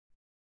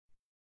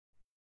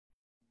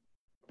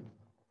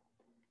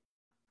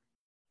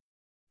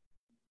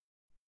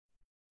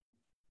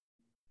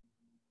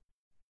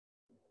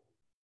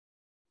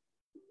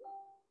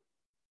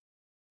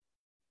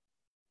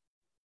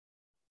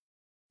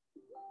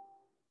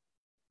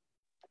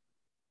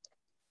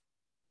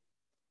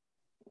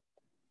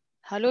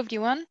Hello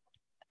everyone,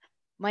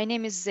 my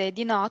name is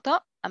Dina Ata.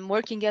 I'm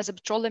working as a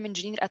petroleum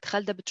engineer at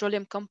Khalda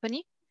Petroleum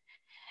Company.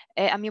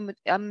 I'm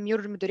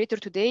your moderator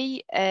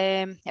today.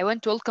 I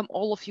want to welcome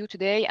all of you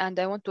today, and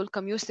I want to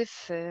welcome Youssef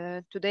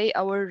today,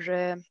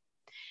 our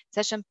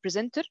session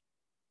presenter.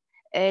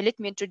 Let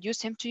me introduce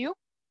him to you.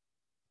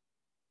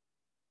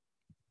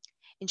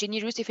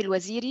 Engineer Youssef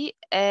Elwaziry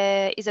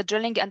is a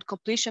drilling and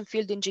completion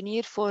field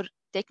engineer for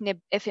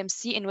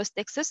TechnipFMC in West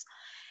Texas.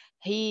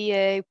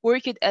 He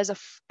worked as a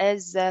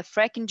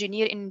frac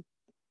engineer in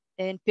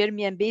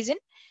Permian Basin.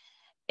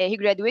 He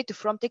graduated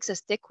from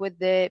Texas Tech with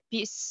the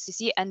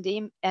PSCC and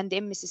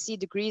MSc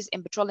degrees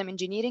in petroleum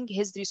engineering.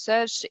 His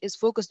research is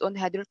focused on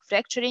hydraulic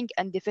fracturing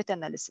and defect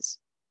analysis.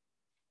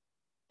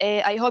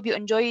 I hope you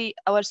enjoy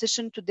our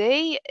session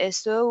today.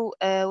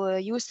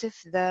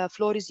 Youssef, the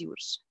floor is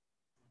yours.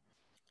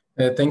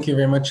 Thank you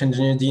very much,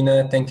 Engineer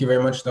Dina. Thank you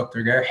very much,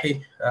 Dr.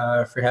 Garhi,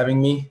 for having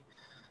me.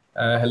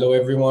 Hello,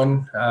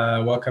 everyone.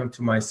 Welcome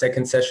to my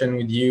second session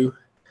with you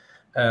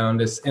on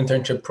this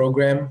internship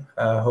program.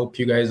 Hope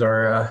you guys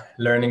are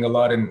learning a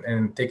lot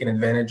and taking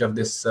advantage of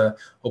this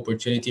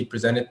opportunity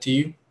presented to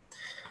you.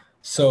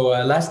 So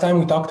last time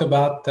we talked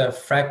about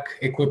frac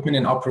equipment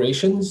and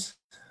operations.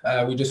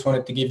 We just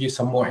wanted to give you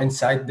some more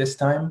insight this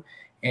time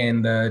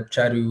and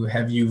try to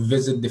have you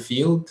visit the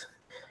field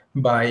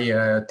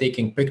by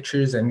taking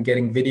pictures and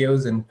getting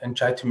videos and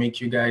try to make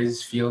you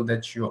guys feel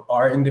that you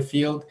are in the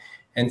field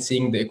and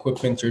seeing the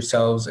equipment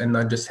yourselves and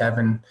not just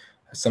having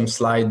some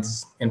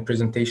slides and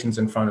presentations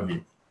in front of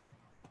you.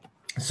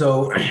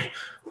 So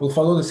we'll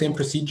follow the same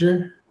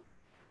procedure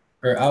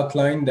or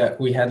outline that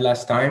we had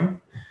last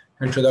time.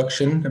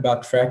 Introduction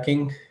about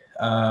fracking.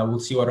 We'll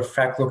see what a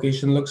frac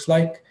location looks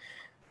like,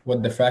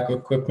 what the frac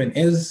equipment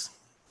is,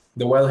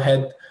 the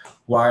wellhead,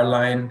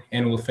 wireline,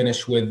 and we'll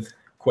finish with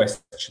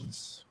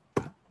questions.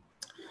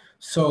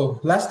 So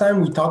last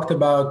time we talked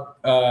about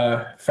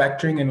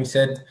fracturing and we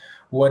said,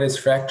 what is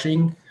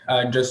fracturing?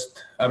 I'm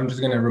just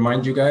going to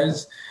remind you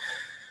guys.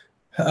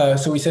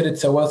 So we said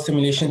it's a well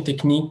stimulation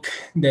technique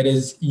that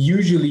is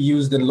usually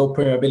used in low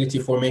permeability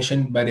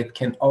formation, but it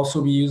can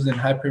also be used in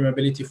high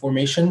permeability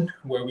formation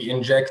where we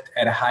inject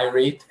at a high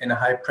rate and a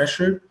high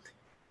pressure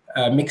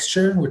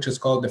mixture, which is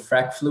called the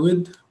frac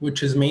fluid,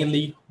 which is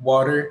mainly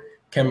water,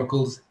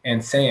 chemicals,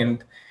 and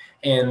sand.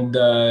 And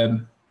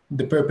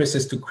the purpose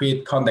is to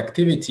create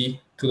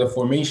conductivity to the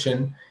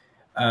formation.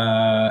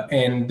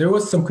 And there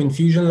was some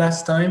confusion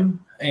last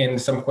time and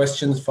some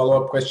questions,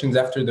 follow-up questions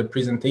after the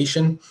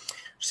presentation.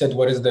 She said,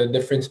 what is the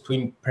difference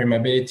between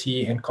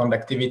permeability and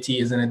conductivity?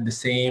 Isn't it the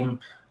same?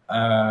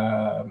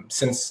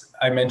 Since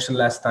I mentioned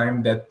last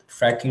time that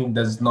fracking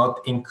does not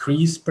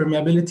increase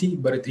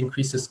permeability, but it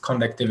increases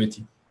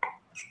conductivity.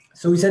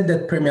 So we said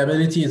that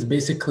permeability is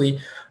basically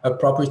a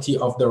property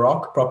of the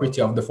rock, property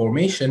of the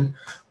formation,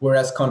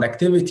 whereas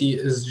conductivity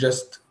is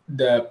just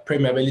the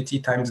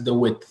permeability times the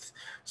width.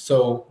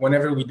 So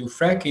whenever we do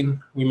fracking,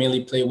 we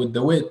mainly play with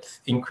the width,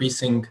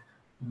 increasing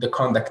the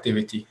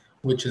conductivity,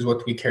 which is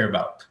what we care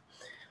about.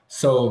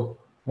 So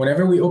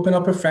whenever we open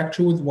up a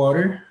fracture with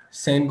water,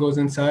 sand goes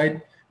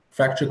inside,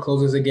 fracture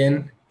closes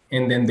again,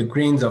 and then the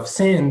grains of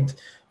sand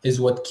is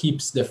what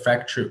keeps the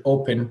fracture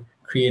open,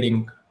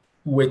 creating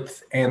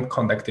width and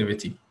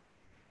conductivity.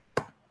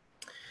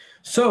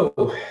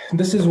 So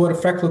this is what a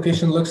frac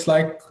location looks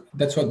like.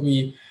 That's what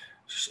we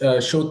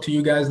showed to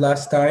you guys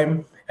last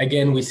time.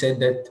 Again, we said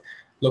that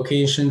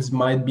locations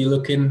might be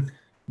looking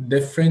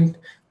different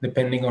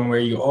depending on where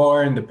you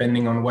are and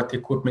depending on what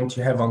equipment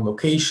you have on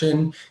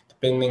location,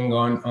 depending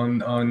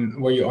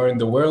on where you are in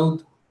the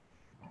world.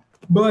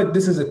 But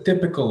this is a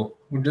typical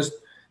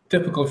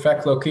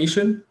frac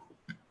location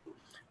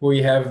where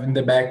we have in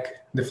the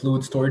back the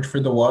fluid storage for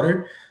the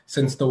water,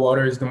 since the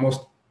water is the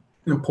most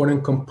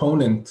important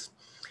component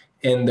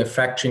in the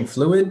fracturing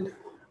fluid.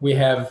 We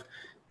have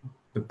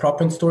the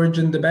proppant storage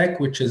in the back,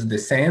 which is the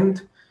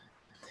sand,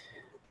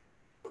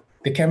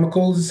 the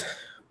chemicals.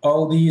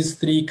 All these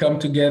three come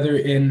together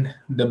in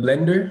the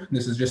blender.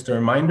 This is just a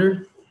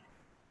reminder.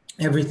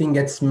 Everything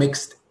gets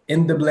mixed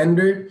in the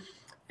blender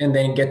and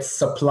then gets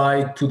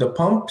supplied to the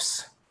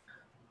pumps.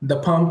 The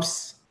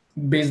pumps,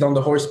 based on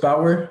the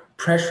horsepower,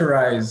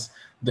 pressurize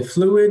the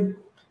fluid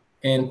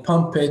and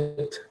pump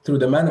it through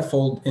the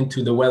manifold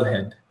into the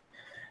wellhead.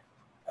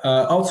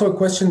 Also a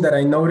question that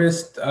I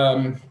noticed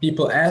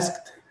people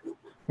asked,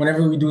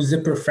 whenever we do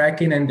zipper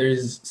fracking and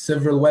there's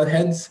several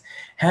wellheads,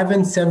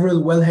 having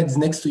several wellheads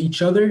next to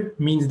each other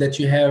means that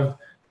you have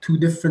two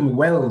different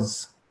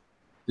wells,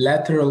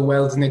 lateral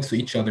wells next to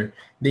each other.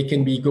 They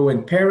can be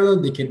going parallel,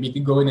 they can be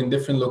going in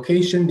different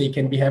location, they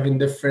can be having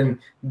different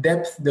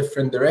depth,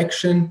 different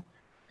direction.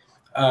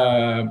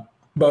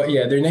 But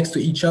yeah, they're next to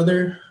each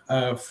other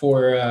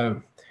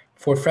for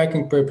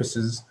fracking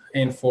purposes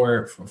and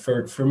for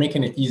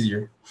making it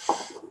easier.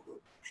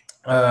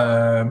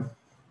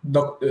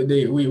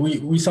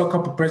 We saw a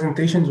couple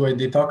presentations where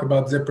they talk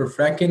about zipper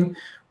fracking,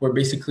 where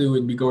basically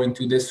we'd be going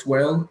to this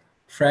well,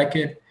 frack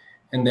it,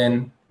 and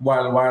then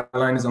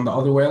wireline is on the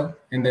other well,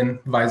 and then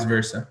vice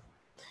versa.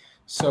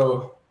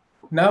 So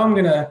now I'm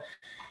gonna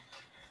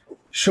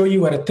show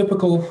you what a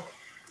typical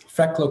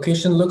frac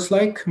location looks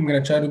like. I'm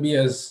gonna try to be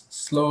as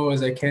slow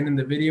as I can in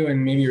the video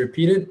and maybe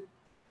repeat it.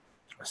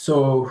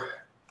 So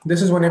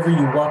this is whenever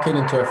you walk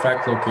into a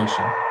frac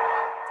location.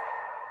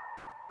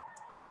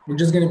 We're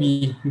just gonna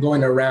be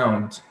going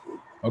around,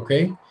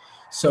 okay?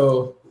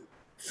 So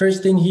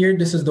first thing here,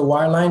 this is the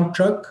wireline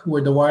truck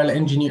where the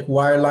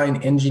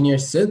wireline engineer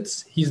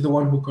sits. He's the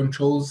one who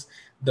controls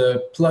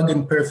the plug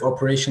and perf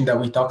operation that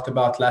we talked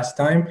about last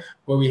time,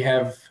 where we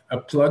have a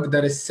plug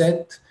that is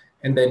set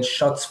and then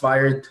shots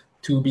fired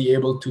to be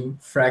able to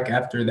frac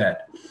after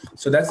that.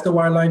 So that's the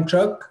wireline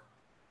truck.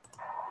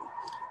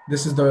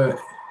 This is the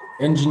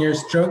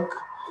engineer's truck.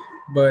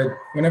 But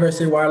whenever I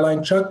say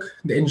wireline truck,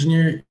 the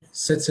engineer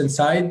sits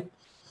inside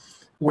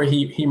where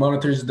he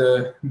monitors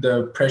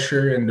the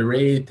pressure and the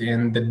rate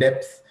and the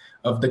depth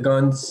of the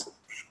guns.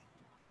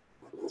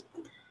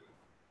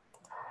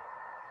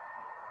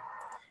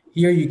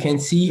 Here you can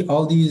see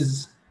all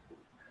these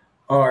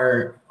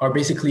are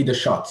basically the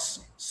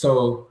shots.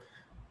 So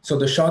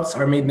the shots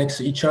are made next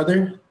to each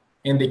other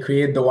and they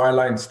create the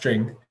wireline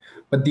string.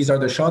 But these are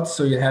the shots,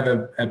 so you have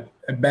a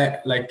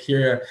back, like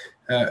here,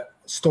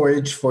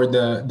 storage for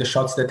the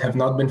shots that have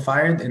not been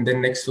fired, and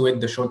then next to it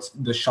the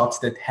shots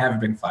that have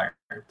been fired,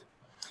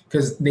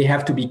 because they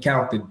have to be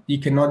counted. You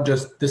cannot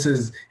just, this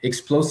is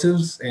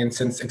explosives, and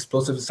since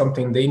explosives is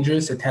something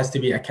dangerous, it has to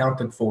be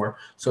accounted for.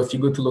 So if you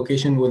go to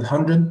location with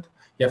 100,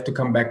 you have to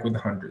come back with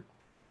 100.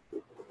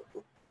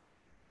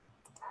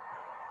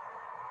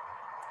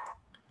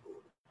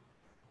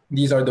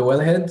 These are the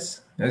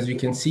wellheads. As you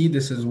can see,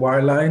 this is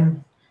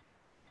wireline.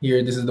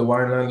 Here, this is the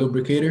wireline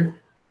lubricator.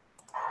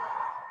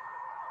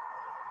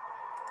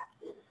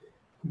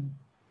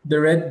 The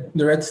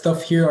red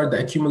stuff here are the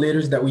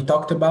accumulators that we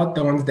talked about,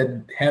 the ones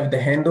that have the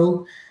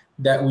handle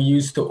that we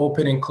use to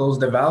open and close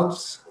the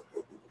valves.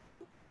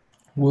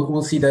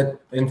 We'll see that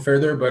in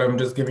further, but I'm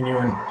just giving you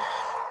an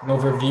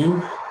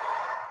overview.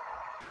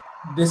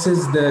 This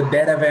is the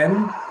data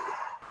van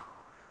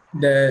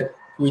that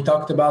we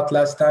talked about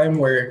last time,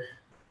 where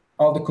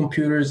all the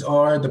computers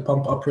are, the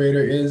pump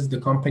operator is, the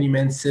company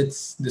man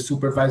sits, the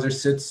supervisor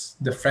sits,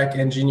 the frac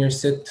engineer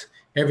sit.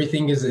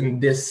 Everything is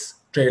in this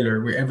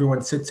trailer where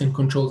everyone sits and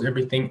controls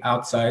everything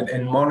outside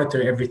and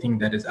monitor everything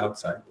that is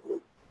outside.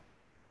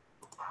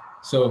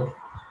 So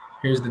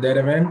here's the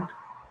data van.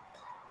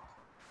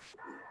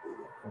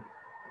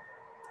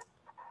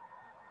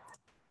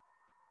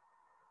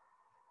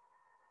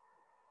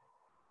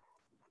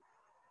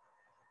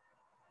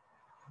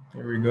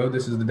 There we go.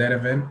 This is the data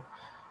van.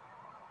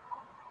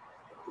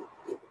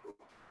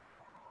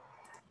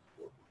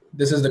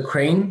 This is the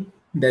crane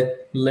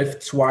that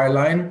lifts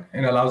wireline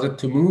and allows it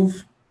to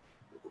move.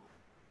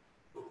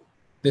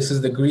 This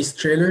is the grease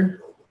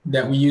trailer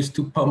that we use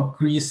to pump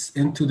grease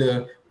into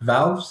the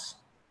valves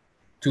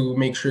to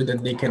make sure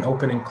that they can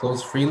open and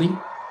close freely.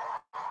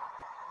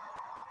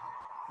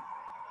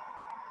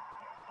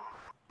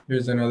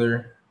 Here's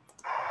another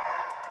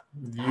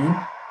view.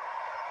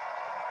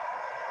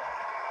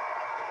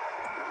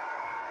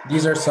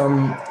 These are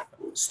some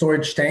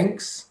storage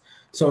tanks.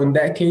 So in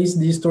that case,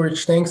 these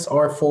storage tanks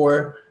are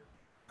for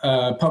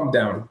pump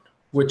down,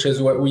 which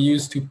is what we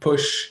use to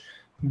push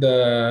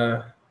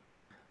the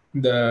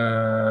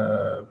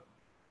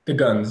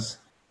guns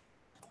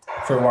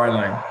for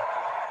wireline.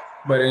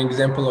 But an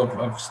example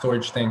of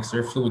storage tanks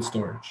or fluid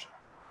storage.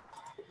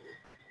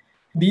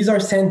 These are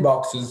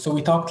sandboxes. So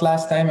we talked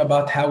last time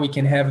about how we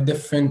can have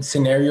different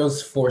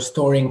scenarios for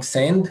storing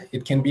sand.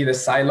 It can be the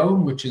silo,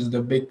 which is the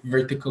big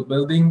vertical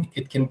building.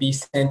 It can be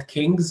sand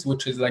kings,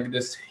 which is like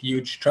this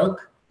huge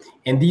truck.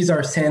 And these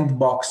are sand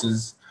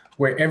boxes,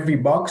 where every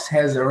box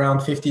has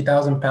around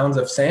 50,000 pounds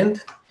of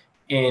sand.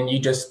 And you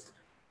just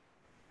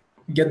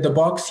get the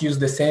box, use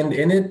the sand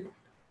in it.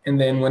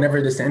 And then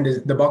whenever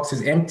the box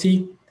is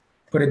empty,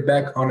 put it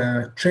back on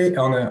a tray,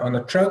 on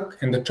a truck,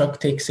 and the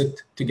truck takes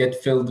it to get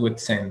filled with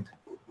sand.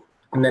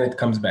 And then it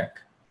comes back.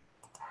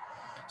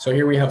 So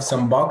here we have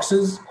some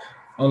boxes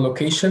on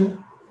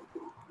location,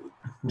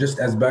 just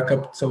as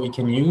backup so we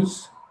can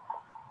use.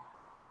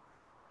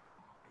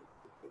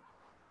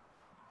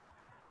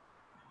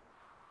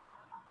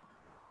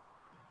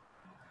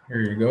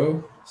 Here you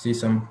go. See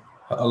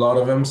a lot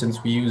of them,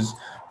 since we use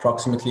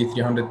approximately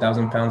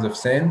 300,000 pounds of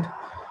sand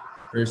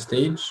per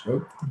stage.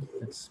 Oh,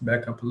 let's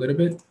back up a little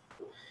bit.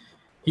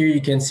 Here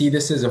you can see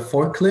this is a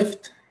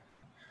forklift.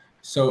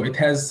 So it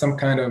has some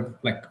kind of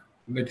like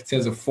it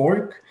says a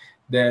fork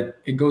that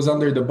it goes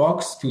under the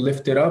box to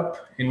lift it up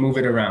and move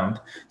it around.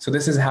 So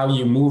this is how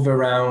you move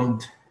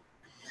around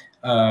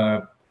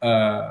the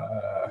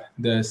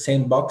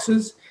sand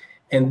boxes.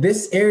 And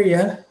this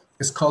area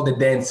is called the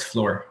dance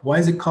floor. Why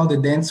is it called the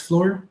dance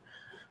floor?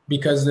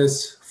 Because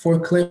this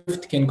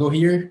forklift can go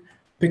here,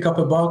 pick up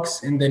a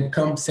box, and then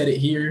come set it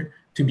here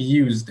to be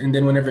used. And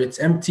then whenever it's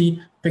empty,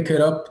 pick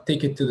it up,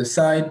 take it to the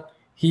side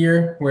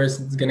here, where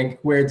it's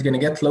gonna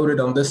get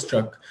loaded on this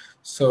truck.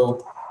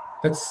 So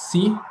let's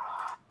see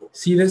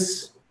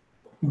this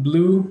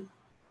blue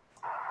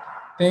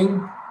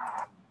thing?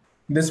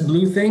 This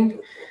blue thing,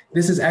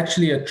 this is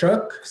actually a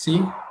truck,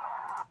 see?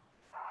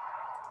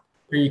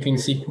 Here you can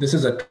see this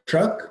is a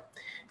truck,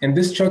 and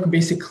this truck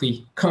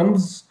basically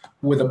comes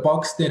with a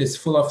box that is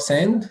full of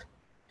sand,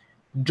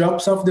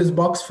 drops off this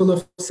box full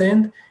of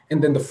sand,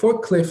 and then the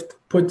forklift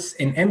puts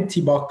an empty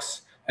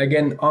box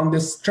again on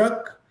this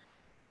truck.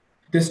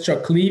 This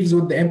truck leaves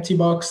with the empty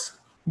box,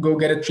 go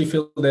get it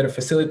refilled at a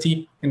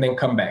facility, and then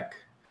come back.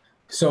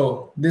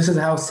 So this is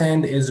how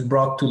sand is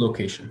brought to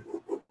location.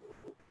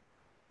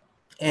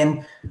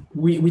 And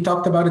we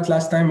talked about it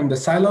last time in the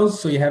silos.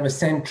 So you have a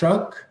sand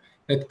truck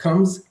that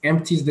comes,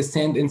 empties the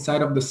sand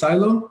inside of the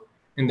silo,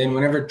 and then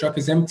whenever the truck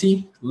is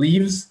empty,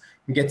 leaves,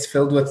 gets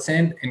filled with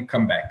sand, and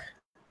come back.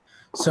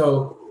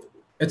 So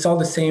it's all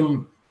the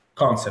same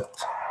concept.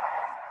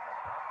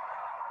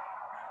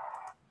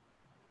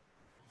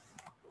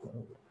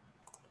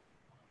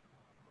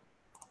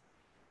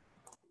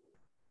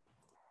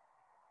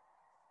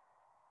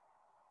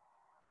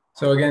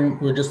 So again,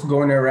 we're just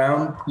going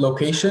around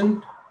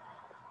location.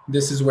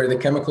 This is where the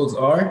chemicals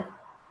are.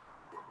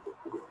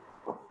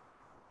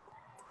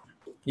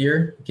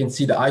 Here, you can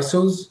see the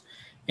ISOs,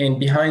 and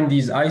behind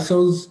these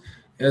ISOs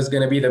is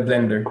going to be the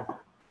blender.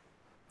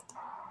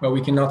 But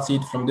we cannot see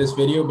it from this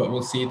video, but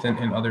we'll see it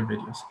in other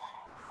videos.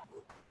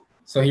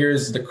 So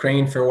here's the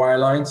crane for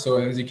wireline. So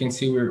as you can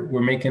see,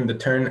 we're making the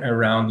turn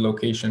around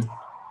location.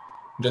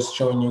 Just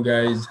showing you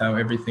guys how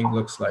everything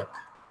looks like.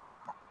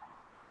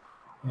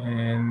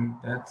 And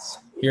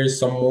here's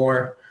some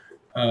more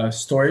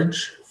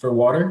storage for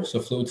water, so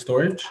fluid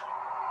storage.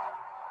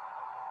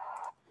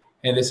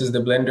 And this is the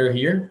blender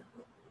here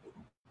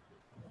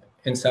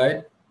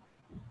inside.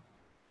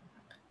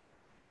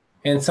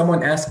 And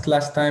someone asked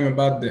last time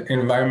about the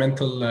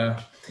environmental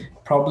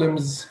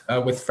problems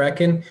with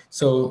fracking.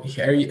 So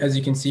here, as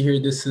you can see here,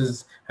 this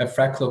is a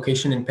frack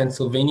location in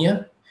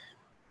Pennsylvania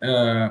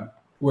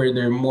where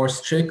they're more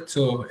strict.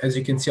 So as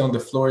you can see on the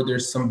floor,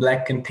 there's some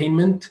black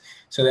containment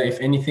so that if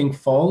anything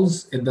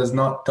falls, it does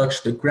not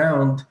touch the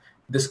ground.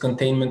 This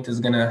containment is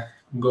gonna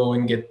go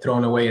and get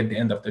thrown away at the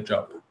end of the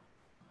job.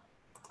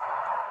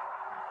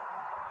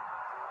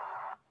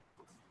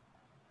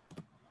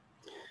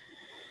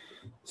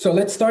 So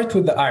let's start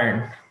with the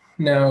iron.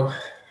 Now,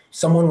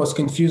 someone was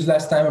confused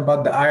last time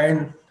about the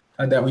iron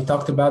that we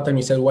talked about, and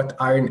we said what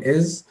iron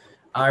is.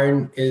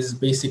 Iron is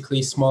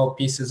basically small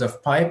pieces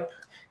of pipe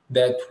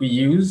that we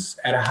use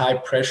at a high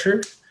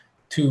pressure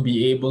to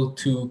be able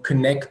to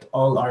connect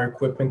all our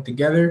equipment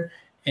together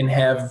and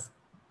have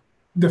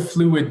the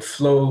fluid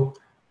flow,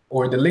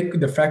 or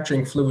the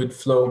fracturing fluid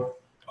flow,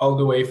 all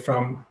the way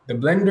from the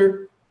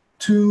blender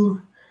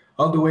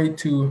all the way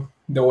to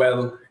the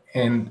well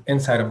and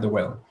inside of the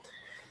well.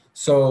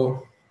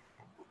 So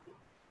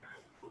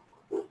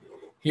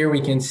here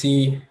we can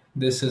see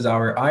this is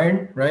our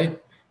iron,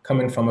 right?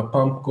 Coming from a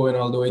pump, going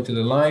all the way to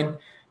the line.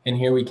 And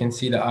here we can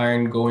see the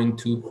iron going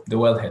to the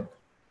wellhead.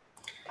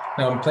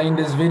 Now I'm playing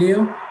this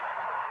video.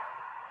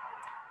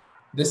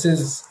 This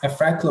is a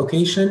frac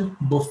location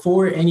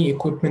before any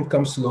equipment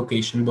comes to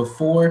location,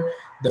 before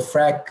the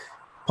frac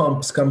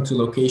pumps come to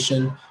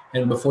location,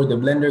 and before the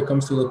blender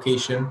comes to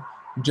location.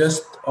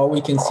 Just all we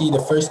can see,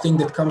 the first thing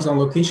that comes on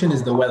location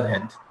is the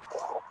wellhead.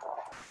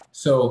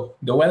 So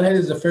the wellhead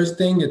is the first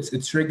thing.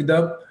 It's rigged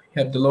up.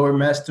 You have the lower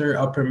master,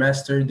 upper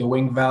master, the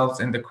wing valves,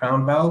 and the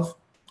crown valve,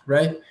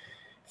 right?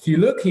 If you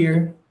look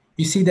here,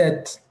 you see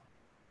that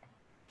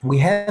we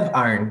have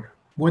iron.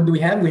 What do we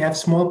have? We have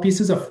small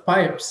pieces of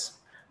pipes,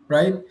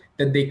 right?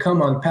 That they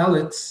come on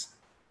pallets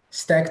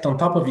stacked on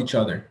top of each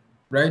other,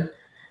 right?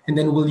 And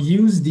then we'll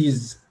use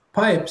these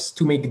pipes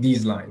to make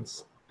these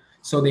lines.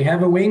 So they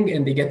have a wing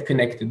and they get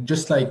connected,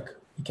 just like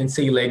you can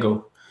say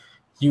Lego.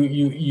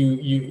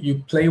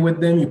 You play with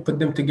them, you put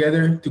them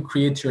together to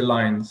create your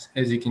lines.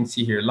 As you can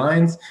see here,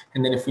 lines.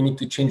 And then if we need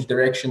to change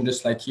direction,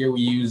 just like here,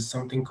 we use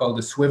something called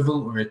a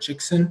swivel or a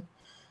chickson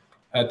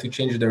to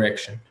change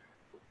direction.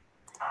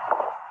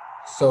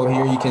 So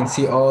here you can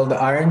see all the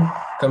iron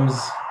comes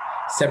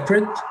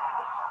separate,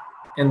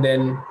 and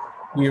then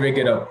we rig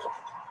it up.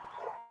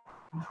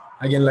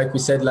 Again, like we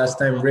said last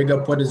time, rig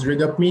up, what does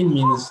rig up mean?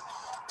 Means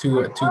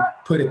to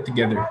put it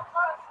together.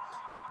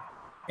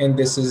 And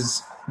this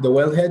is the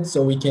wellhead,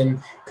 so we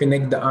can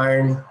connect the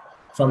iron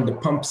from the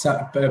pump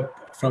side,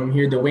 from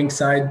here the wing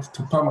side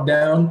to pump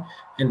down,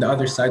 and the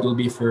other side will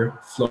be for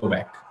flow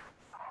back.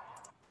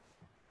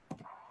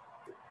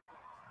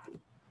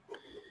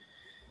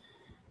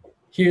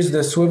 Here's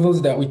the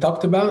swivels that we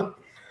talked about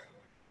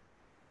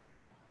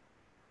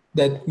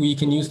that we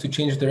can use to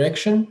change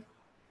direction.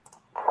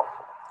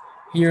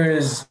 Here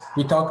is,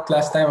 we talked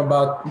last time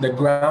about the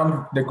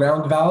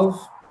ground valve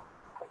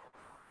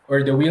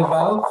or the wheel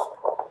valve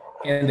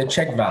and the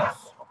check valve.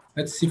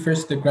 Let's see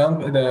first the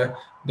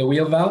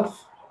wheel valve.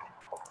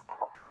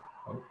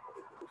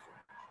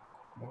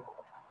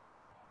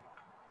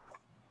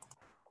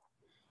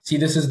 See,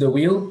 this is the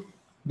wheel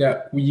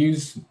that we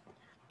use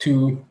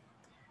to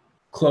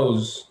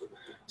close.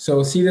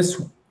 So see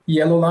this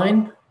yellow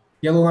line?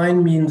 Yellow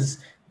line means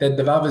that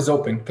the valve is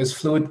open because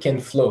fluid can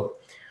flow.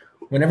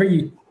 Whenever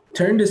you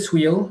turn this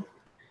wheel,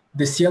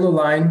 this yellow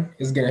line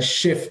is going to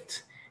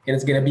shift and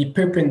it's going to be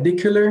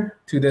perpendicular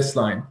to this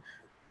line.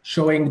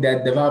 showing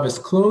that the valve is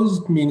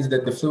closed means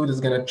that the fluid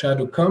is going to try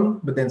to come,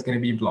 but then it's going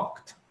to be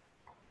blocked.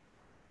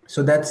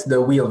 So that's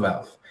the wheel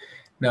valve.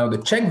 Now the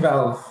check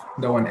valve,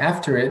 the one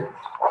after it,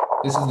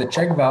 this is the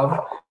check valve.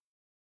 We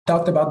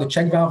talked about the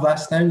check valve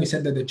last time. We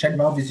said that the check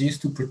valve is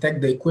used to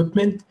protect the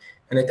equipment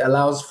and it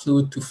allows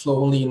fluid to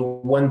flow only in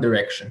one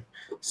direction.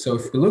 So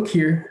if we look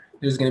here,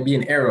 there's going to be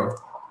an arrow.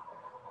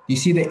 You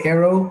see the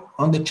arrow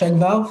on the check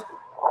valve?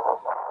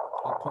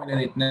 I'll point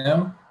at it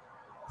now.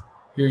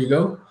 Here you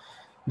go.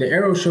 The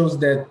arrow shows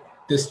that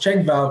this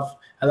check valve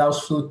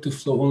allows fluid to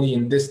flow only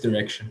in this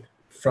direction,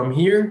 from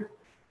here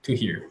to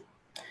here.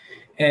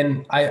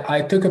 And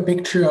I took a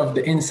picture of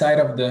the inside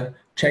of the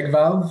check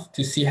valve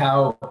to see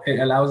how it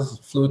allows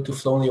fluid to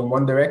flow only in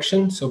one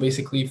direction. So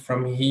basically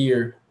from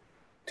here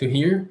to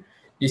here,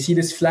 you see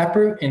this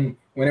flapper, and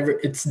whenever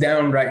it's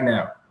down right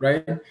now,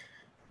 right?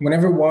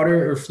 Whenever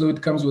water or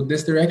fluid comes with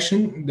this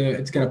direction,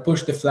 it's going to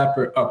push the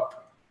flapper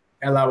up,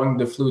 allowing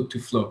the fluid to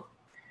flow.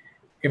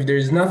 If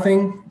there's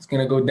nothing, it's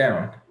going to go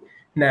down.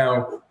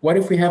 Now, what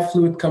if we have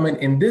fluid coming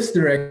in this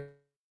direction,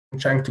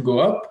 trying to go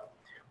up?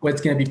 Well,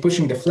 it's going to be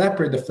pushing the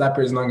flapper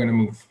is not going to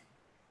move.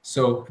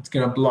 So it's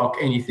going to block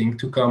anything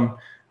to come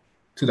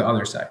to the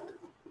other side.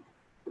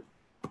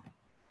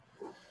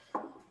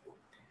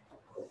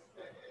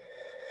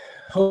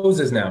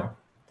 Hoses now.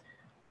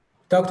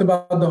 Talked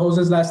about the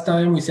hoses last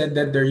time. We said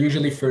that they're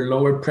usually for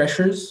lower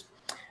pressures,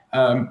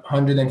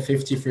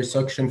 150 for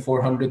suction,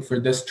 400 for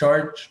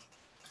discharge,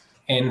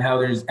 and how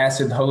there's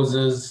acid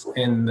hoses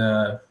and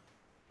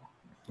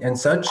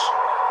such.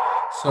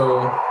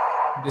 So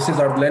this is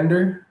our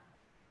blender.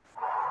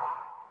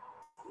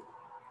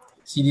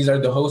 See, these are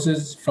the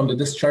hoses from the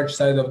discharge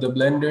side of the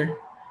blender,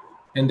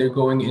 and they're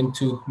going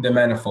into the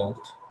manifold.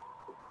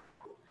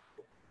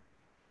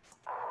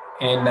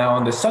 And now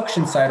on the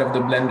suction side of the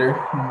blender,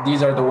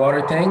 these are the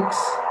water tanks.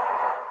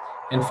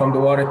 And from the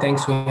water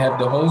tanks, we have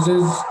the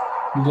hoses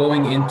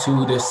going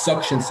into the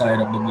suction side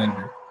of the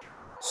blender.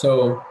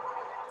 So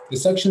the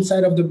suction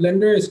side of the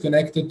blender is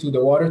connected to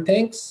the water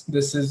tanks.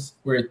 This is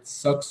where it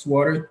sucks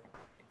water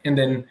and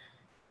then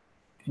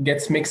it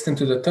gets mixed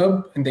into the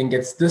tub and then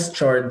gets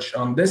discharged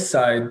on this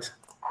side.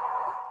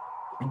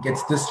 It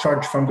gets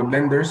discharged from the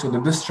blender. So the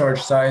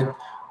discharge side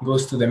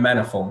goes to the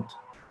manifold,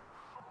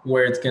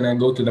 where it's going to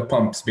go to the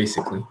pumps,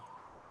 basically.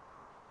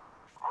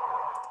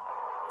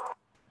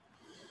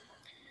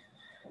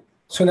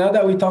 So now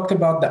that we talked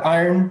about the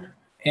iron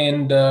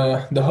and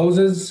the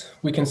hoses,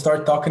 we can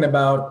start talking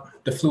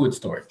about the fluid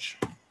storage.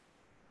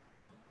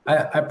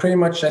 I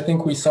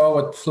think we saw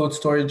what fluid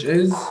storage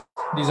is.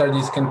 These are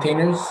these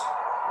containers.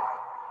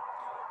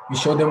 We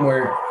show them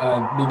where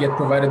they get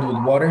provided with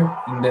water,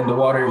 and then the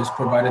water is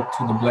provided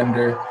to the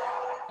blender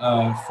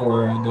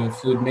for the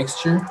fluid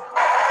mixture.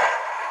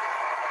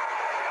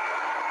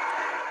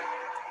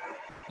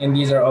 And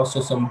these are also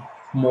some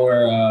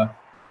more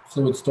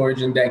fluid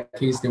storage. In that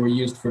case, they were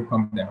used for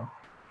pump down.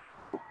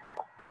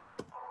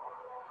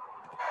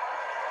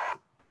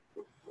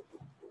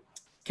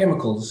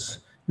 Chemicals.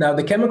 Now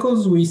the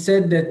chemicals, we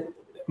said that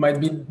might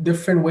be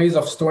different ways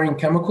of storing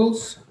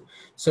chemicals.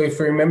 So if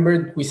you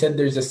remember, we said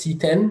there's a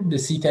C10. The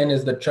C10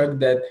 is the truck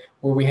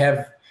where we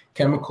have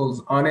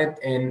chemicals on it,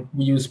 and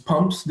we use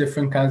pumps,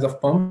 different kinds of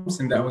pumps.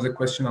 And that was a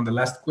question on the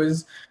last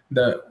quiz.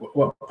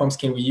 What pumps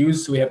can we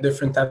use? So we have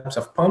different types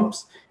of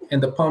pumps,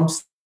 and the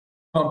pumps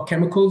pump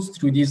chemicals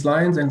through these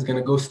lines, and it's going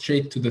to go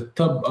straight to the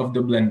tub of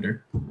the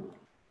blender.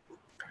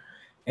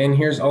 And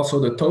here's also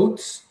the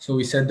totes. So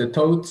we said the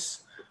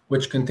totes,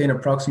 which contain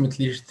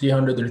approximately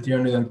 300 or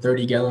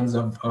 330 gallons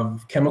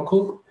of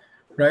chemical,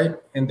 right?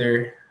 And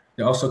they're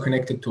also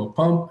connected to a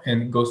pump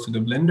and it goes to the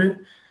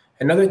blender.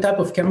 Another type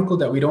of chemical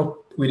that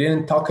we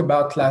didn't talk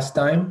about last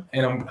time,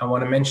 and I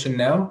want to mention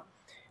now,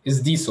 is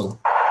diesel.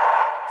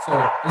 So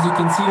as you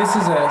can see, this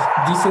is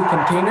a diesel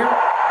container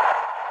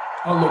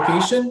on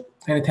location,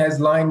 and it has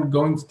line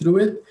going through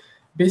it.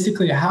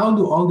 Basically, how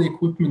do all the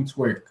equipment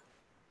work?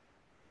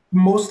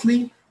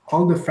 Mostly,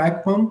 all the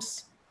frac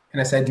pumps, and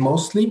I said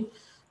mostly,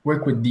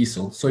 work with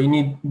diesel. So you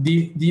need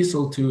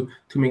diesel to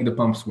make the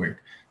pumps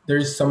work.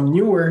 There's some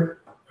newer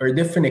or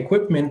different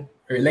equipment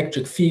or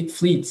electric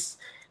fleets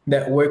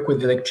that work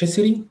with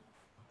electricity,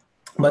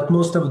 but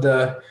most of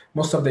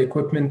the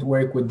equipment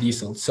work with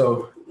diesel.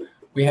 So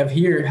we have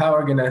here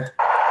how we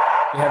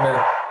have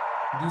a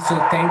diesel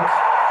tank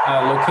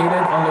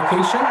located on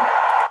location,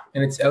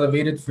 and it's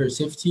elevated for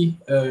safety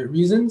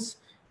reasons.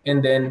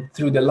 And then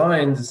through the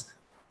lines,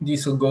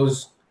 diesel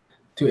goes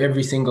to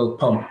every single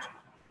pump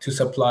to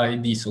supply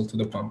diesel to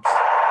the pumps.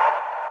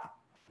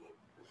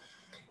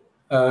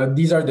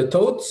 These are the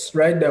totes,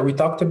 right, that we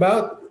talked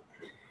about,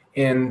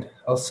 and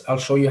I'll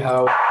show you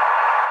how.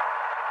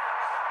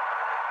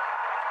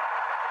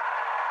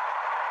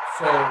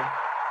 So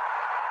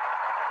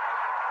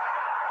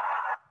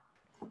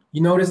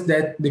you notice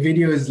that the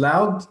video is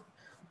loud.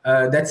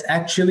 That's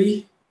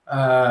actually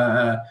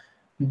not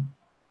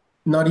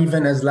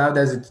even as loud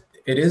as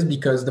it is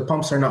because the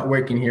pumps are not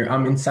working here.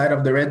 I'm inside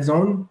of the red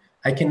zone.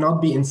 I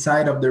cannot be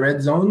inside of the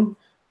red zone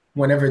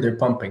whenever they're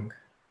pumping.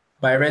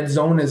 By red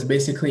zone is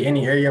basically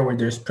any area where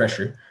there's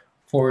pressure.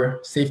 For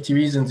safety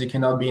reasons, you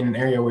cannot be in an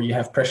area where you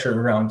have pressure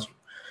around you.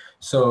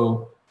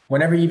 So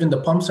whenever even the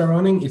pumps are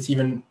running, it's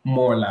even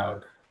more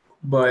loud.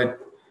 But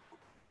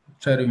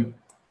try to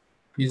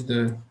focus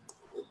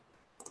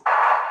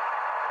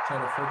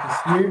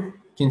here. You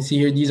can see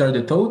here, these are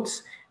the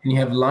totes, and you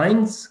have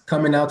lines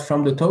coming out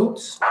from the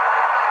totes,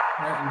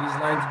 right? And these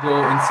lines go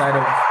inside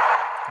of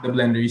the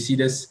blender. You see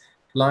this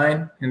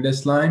line and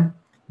this line.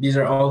 These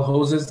are all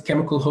hoses,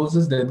 chemical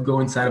hoses that go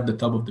inside of the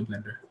tub of the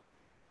blender.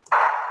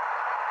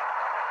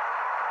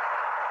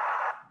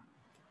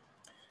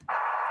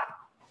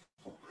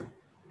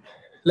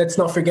 Let's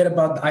not forget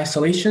about the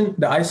isolation.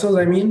 The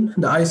ISOs,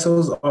 the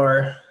ISOs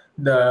are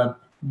the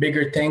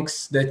bigger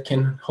tanks that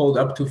can hold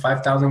up to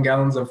 5,000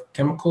 gallons of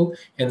chemical,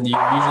 and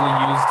they're usually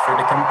used for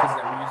the chemicals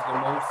that we use the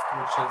most,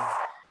 which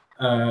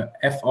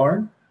is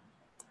FR,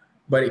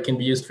 but it can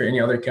be used for any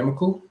other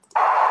chemical.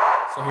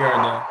 So here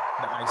are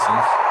the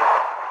ISOs.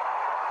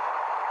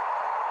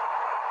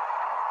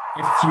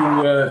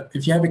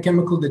 If you have a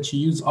chemical that you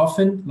use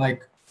often,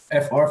 like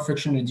FR,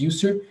 friction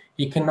reducer,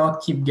 you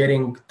cannot keep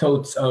getting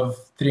totes of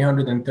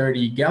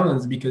 330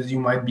 gallons because you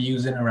might be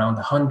using around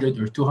 100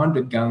 or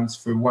 200 gallons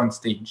for one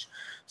stage.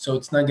 So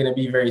it's not going to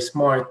be very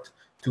smart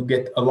to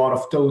get a lot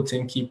of totes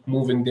and keep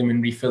moving them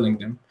and refilling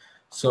them.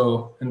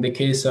 So in the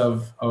case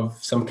of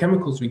some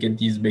chemicals, we get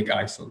these big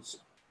ISOs.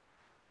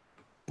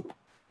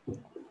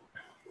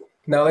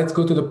 Now let's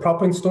go to the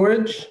proppant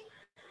storage.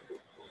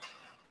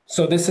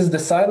 So this is the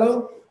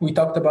silo. We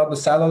talked about the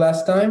silo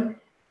last time,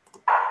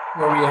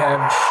 where we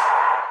have,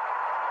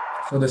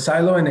 so the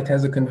silo, and it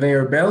has a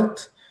conveyor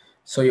belt.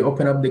 So you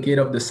open up the gate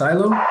of the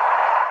silo,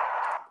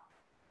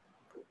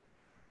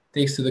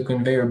 takes to the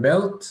conveyor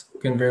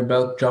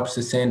belt drops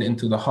the sand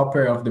into the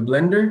hopper of the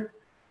blender,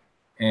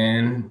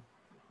 and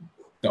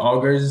the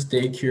augers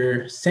take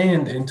your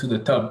sand into the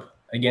tub.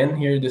 Again,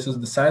 here, this is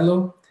the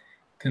silo,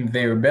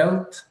 conveyor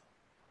belt,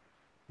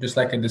 just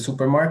like at the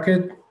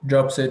supermarket,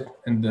 drops it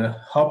in the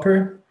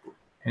hopper,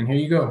 and here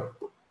you go.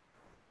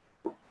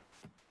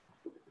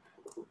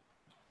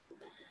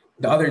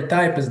 The other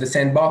type is the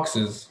sand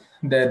boxes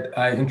that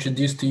I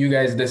introduced to you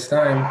guys this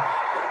time.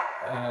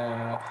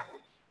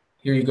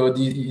 Here you go,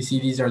 you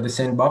see these are the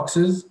sand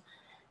boxes,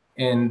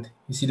 and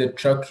you see the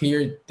truck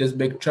here, this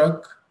big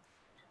truck.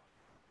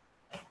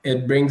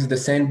 It brings the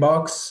sand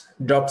box,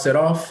 drops it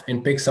off,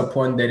 and picks up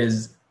one that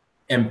is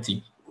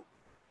empty.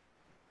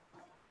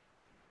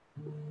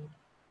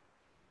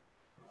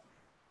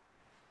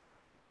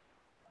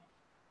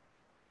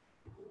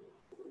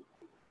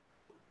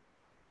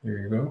 Here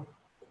you go.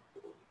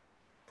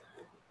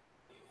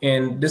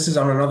 And this is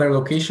on another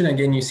location.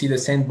 Again, you see the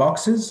sand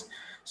boxes.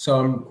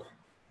 So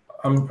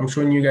I'm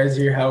showing you guys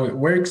here how it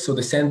works. So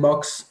the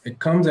sandbox, it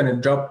comes and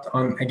it dropped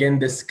on, again,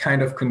 this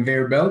kind of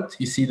conveyor belt.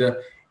 You see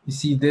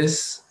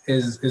this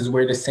is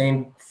where the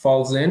sand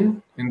falls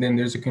in, and then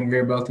there's a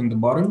conveyor belt in the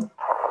bottom.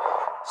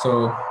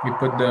 So we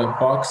put the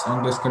box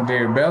on this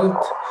conveyor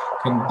belt.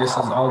 This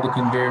is all the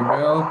conveyor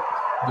belt,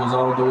 goes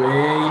all the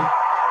way,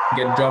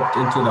 get dropped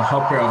into the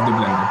hopper of the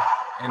blender.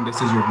 And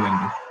this is your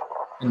blender.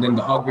 And then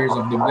the augers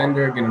of the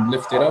blender are gonna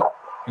lift it up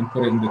and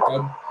put it in the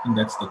tub, and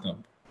that's the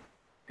tub.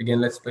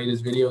 Again, let's play this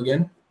video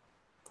again.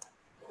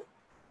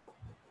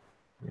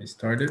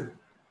 Restart it.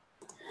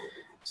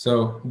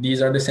 So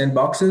these are the sand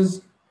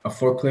boxes. A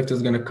forklift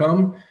is gonna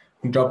come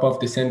and drop off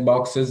the sand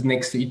boxes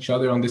next to each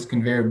other on this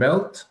conveyor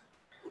belt.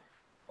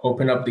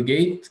 Open up the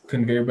gate,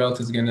 conveyor belt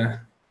is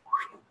gonna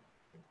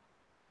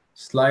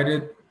slide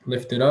it,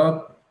 lift it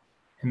up,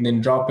 and then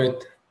drop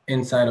it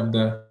inside of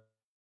the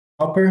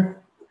hopper.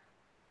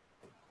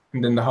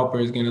 And then the hopper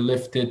is gonna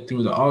lift it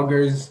through the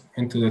augers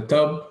into the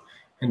tub,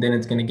 and then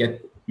it's gonna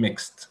get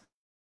mixed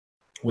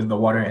with the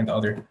water and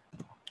other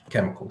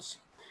chemicals.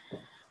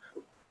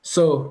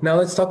 So now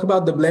let's talk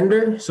about the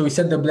blender. So we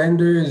said the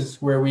blender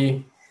is where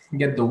we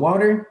get the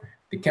water,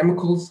 the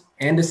chemicals,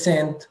 and the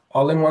sand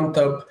all in one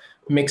tub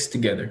mixed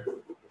together.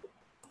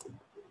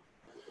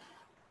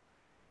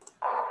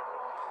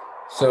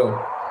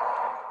 So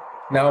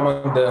now I'm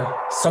on the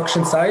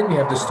suction side. We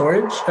have the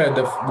storage,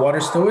 the water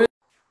storage.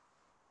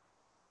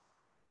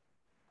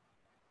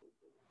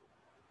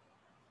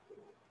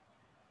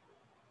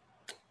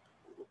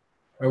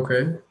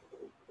 Okay,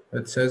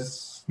 it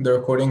says the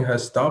recording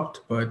has stopped,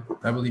 but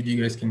I believe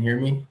you guys can hear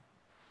me.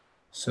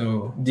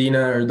 So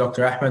Dina or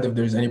Dr. Ahmed, if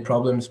there's any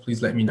problems,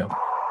 please let me know.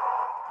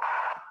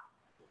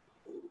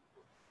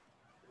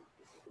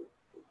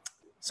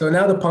 So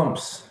now the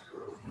pumps.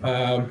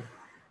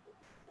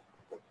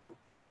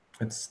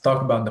 Let's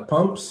talk about the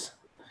pumps.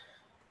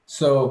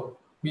 So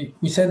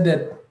we said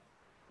that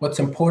what's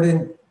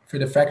important for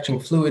the fracturing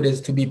fluid is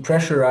to be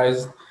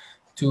pressurized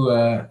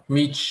to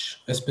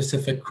reach a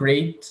specific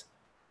rate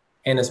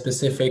and a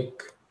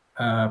specific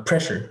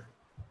pressure,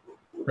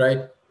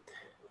 right?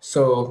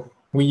 So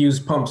we use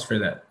pumps for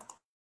that.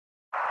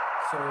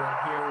 So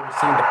here we're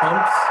seeing the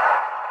pumps.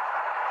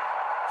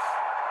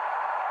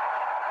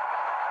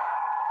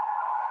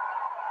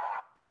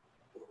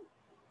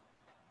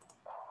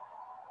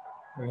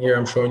 And here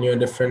I'm showing you a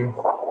different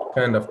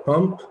kind of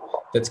pump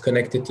that's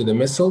connected to the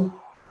missile.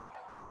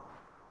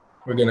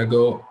 We're gonna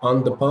go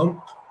on the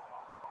pump.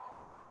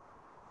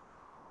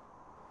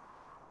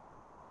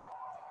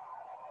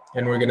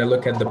 And we're gonna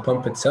look at the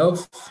pump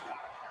itself.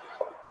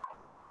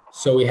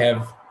 So we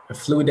have a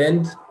fluid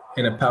end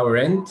and a power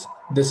end.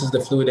 This is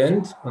the fluid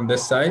end on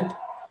this side.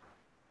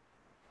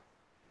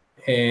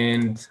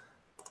 And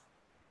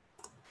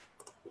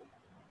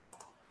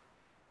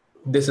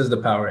this is the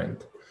power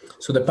end.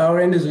 So the power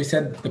end, as we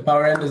said, the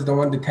power end is the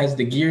one that has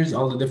the gears,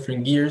 all the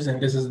different gears,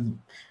 and this is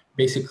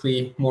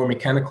basically more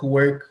mechanical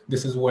work.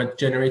 This is what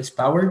generates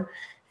power.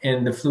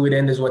 And the fluid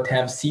end is what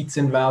has seats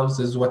and valves,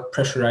 is what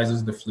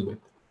pressurizes the fluid.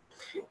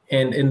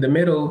 And in the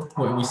middle,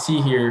 what we see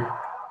here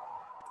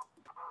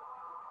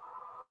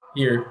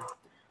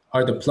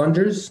are the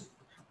plungers.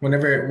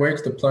 Whenever it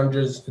works, the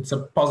plungers, it's a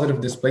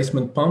positive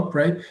displacement pump,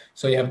 right?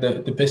 So you have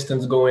the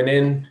pistons going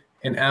in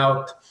and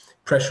out,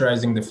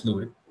 pressurizing the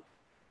fluid.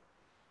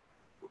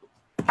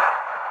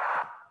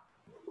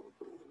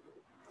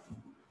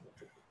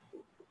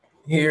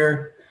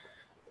 Here,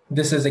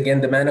 this is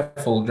again the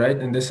manifold, right?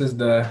 And this is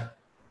a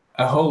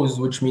hose,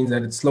 which means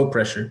that it's low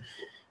pressure,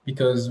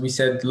 because we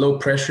said low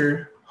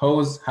pressure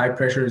hose, high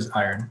pressure is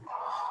iron.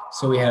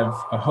 So we have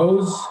a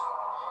hose.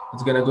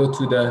 It's gonna go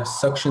to the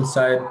suction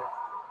side,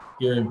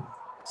 your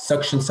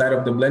suction side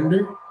of the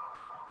blender,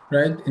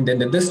 right? And then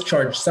the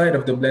discharge side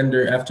of the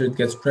blender, after it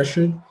gets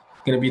pressured,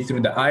 it's gonna be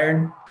through the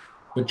iron,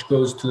 which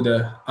goes to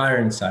the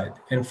iron side.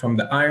 And from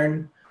the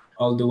iron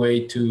all the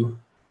way to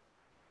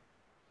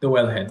the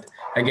wellhead.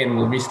 Again,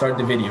 we'll restart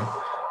the video.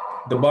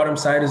 The bottom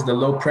side is the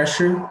low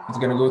pressure. It's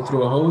gonna go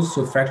through a hose.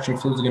 So fracturing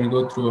fluid is gonna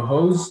go through a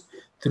hose,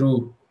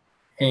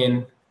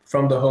 and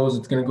from the hose,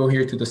 it's gonna go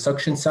here to the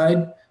suction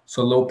side.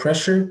 So low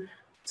pressure,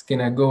 it's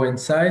gonna go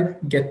inside,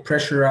 get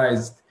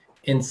pressurized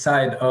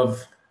inside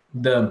of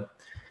the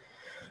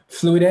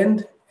fluid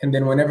end. And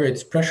then whenever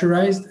it's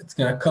pressurized, it's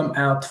gonna come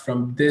out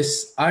from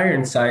this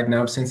iron side.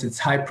 Now, since it's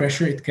high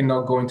pressure, it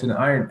cannot go into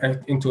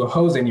into a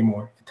hose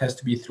anymore. It has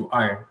to be through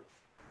iron,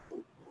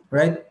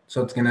 right?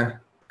 So it's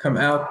gonna come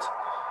out,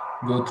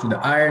 go through the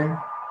iron,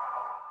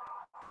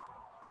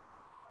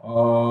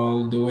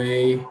 all the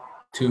way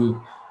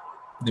to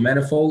the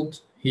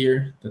manifold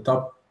here, the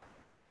top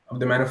of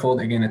the manifold.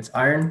 Again, it's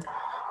iron,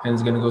 and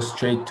it's gonna go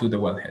straight to the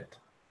wellhead.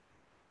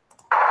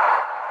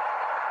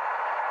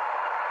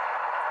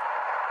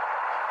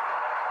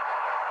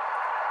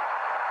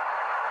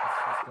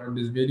 Let's start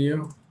this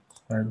video.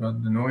 Sorry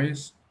about the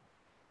noise.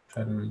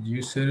 Try to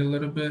reduce it a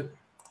little bit.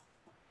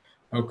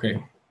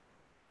 Okay.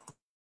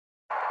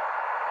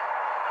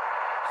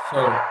 So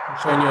I'm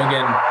showing you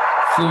again,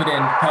 fluid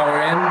end, power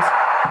end,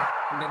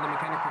 and then the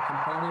mechanical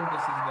component.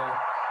 This is the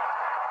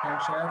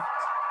crankshaft.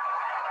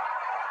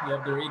 You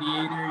have the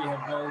radiator, you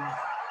have all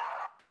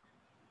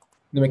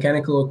the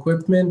mechanical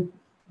equipment.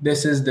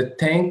 This is the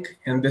tank,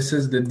 and this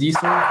is the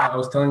diesel. I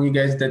was telling you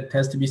guys that it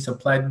has to be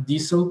supplied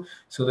diesel.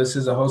 So this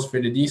is a hose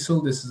for the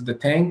diesel. This is the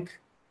tank.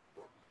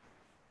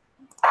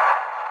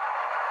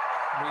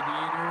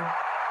 Radiator.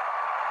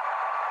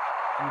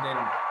 And then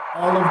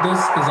all of this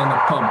is on a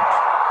pump.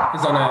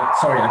 Is on a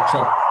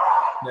truck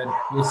that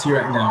we'll see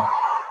right now.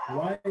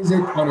 Why is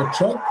it on a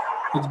truck?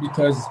 It's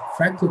because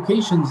frac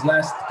locations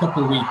last a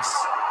couple weeks.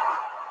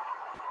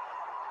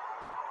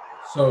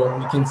 So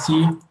you can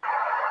see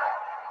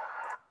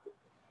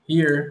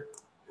here,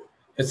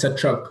 it's a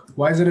truck.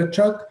 Why is it a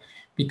truck?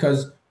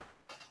 Because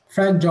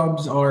frac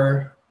jobs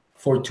are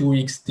for 2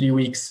 weeks, 3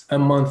 weeks, a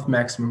month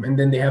maximum, and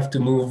then they have to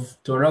move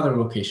to another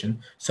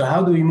location. So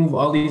how do we move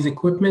all these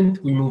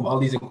equipment? We move all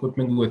these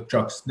equipment with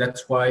trucks.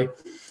 That's why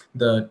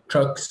the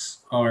trucks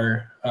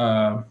are,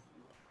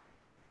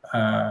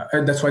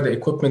 that's why the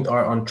equipment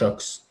are on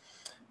trucks.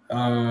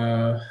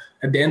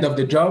 At the end of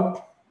the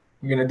job,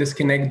 we're gonna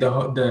disconnect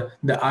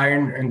the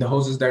iron and the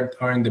hoses that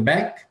are in the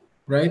back,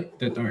 right?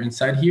 That are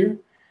inside here.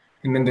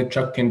 And then the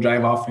truck can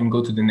drive off and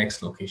go to the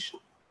next location.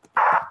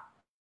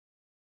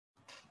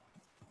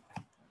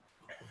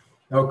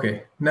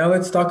 Okay, now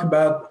let's talk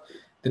about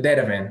the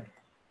data van.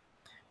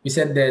 We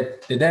said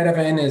that the data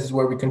van is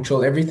where we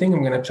control everything.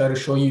 I'm gonna try to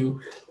show you,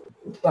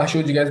 I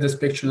showed you guys this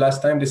picture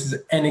last time. This is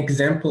an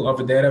example of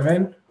a data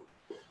van.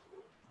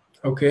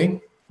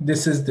 Okay,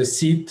 this is the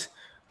seat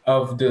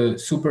of the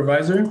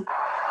supervisor.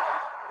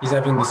 He's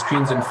having the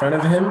screens in front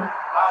of him.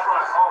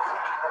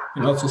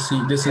 You can also see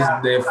this is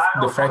the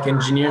frac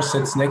engineer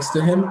sits next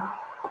to him.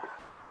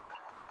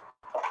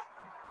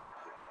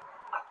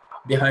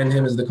 Behind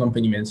him is the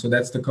company man. So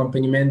that's the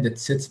company man that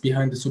sits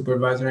behind the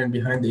supervisor and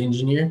behind the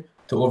engineer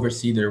to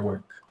oversee their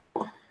work.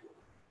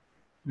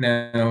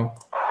 Now,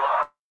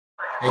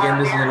 again,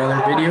 this is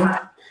another video.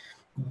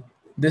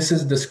 This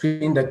is the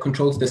screen that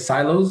controls the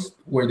silos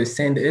where the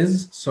sand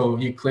is. So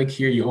you click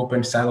here, you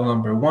open silo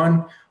number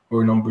 1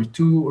 or number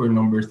 2 or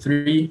number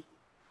 3.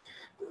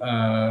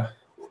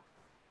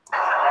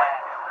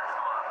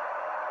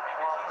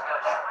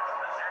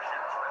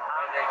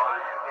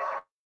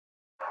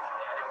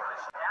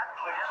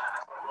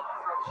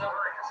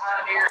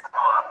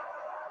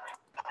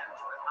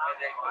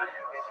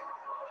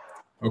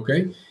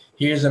 Okay,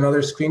 here's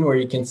another screen where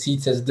you can see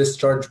it says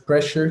discharge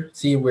pressure.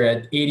 See, we're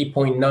at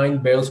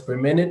 80.9 barrels per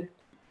minute.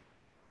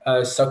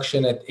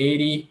 Suction at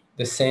 80,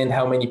 the sand,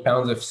 how many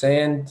pounds of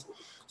sand.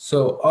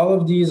 So all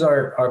of these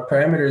are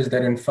parameters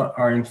that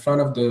are in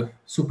front of the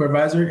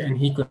supervisor, and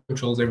he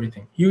controls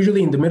everything.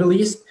 Usually in the Middle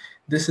East,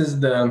 this is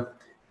the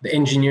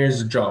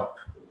engineer's job.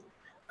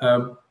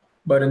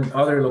 But in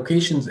other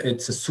locations,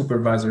 it's a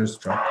supervisor's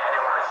job.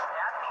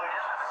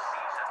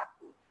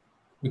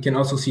 We can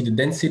also see the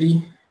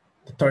density.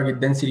 The target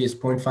density is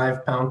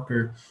 0.5 pound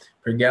per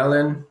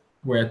gallon.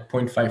 We're at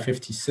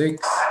 0.556.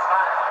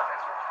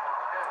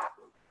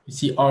 You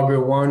see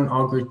auger 1,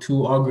 auger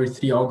 2, auger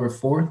 3, auger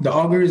 4. The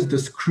auger is the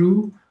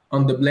screw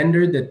on the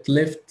blender that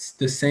lifts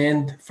the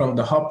sand from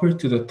the hopper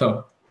to the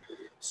tub.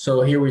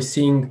 So here we're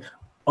seeing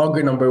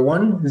auger number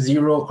 1,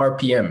 0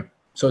 RPM.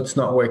 So it's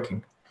not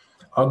working.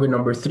 Auger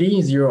number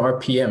 3, 0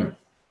 RPM.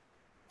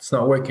 It's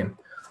not working.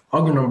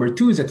 Auger number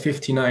 2 is at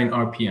 59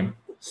 RPM.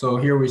 So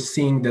here we're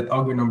seeing that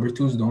auger number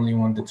 2 is the only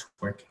one that's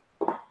working.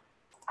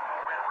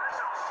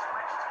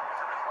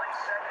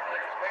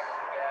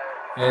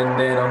 And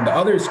then on the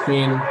other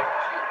screen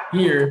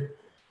here,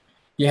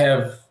 you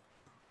have,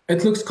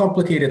 it looks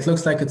complicated. It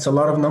looks like it's a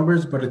lot of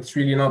numbers, but it's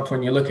really not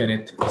when you look at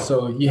it.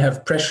 So you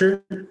have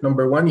pressure,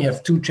 number 1, you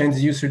have 2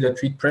 transducers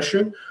that read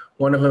pressure.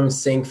 One of them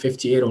is saying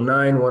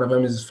 5809, one of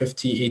them is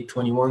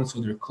 5821,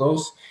 so they're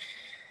close.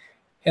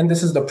 And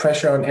this is the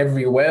pressure on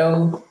every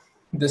well.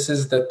 This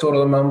is the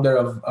total amount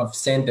of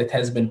sand that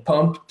has been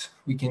pumped.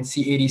 We can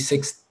see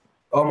 86,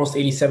 almost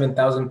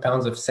 87,000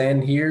 pounds of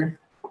sand here.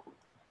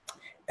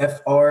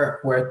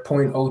 FR, we're at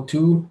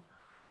 0.02.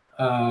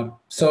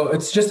 So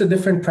it's just the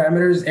different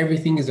parameters.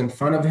 Everything is in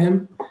front of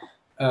him.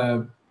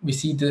 We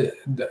see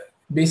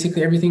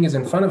basically everything is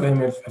in front of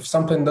him. If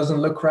something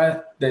doesn't look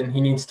right, then he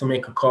needs to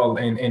make a call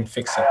and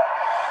fix it.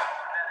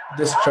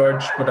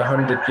 Discharge with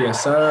 100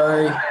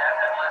 PSI.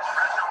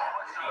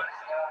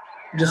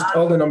 Just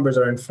all the numbers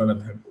are in front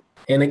of him.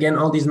 And again,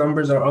 all these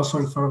numbers are also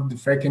in front of the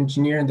frac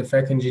engineer, and the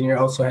frac engineer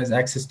also has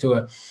access to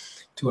a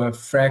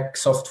frac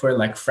software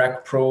like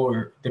Frac Pro,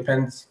 or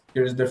depends,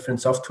 there's different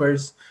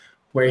softwares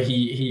where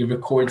he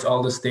records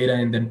all this data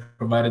and then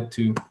provide it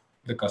to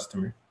the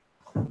customer.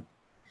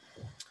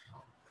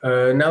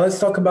 Now let's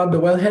talk about the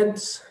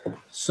wellheads.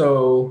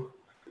 So,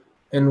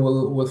 and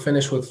we'll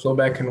finish with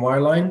flowback and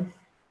wireline.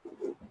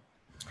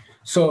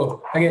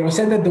 So again, we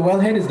said that the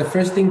wellhead is the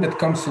first thing that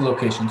comes to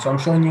location. So I'm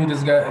showing you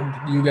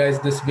you guys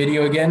this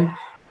video again,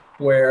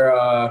 where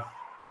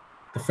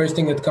the first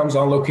thing that comes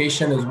on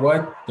location is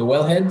what? The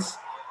wellheads.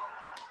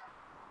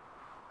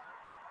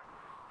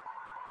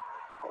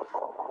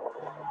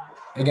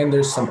 Again,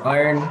 there's some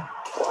iron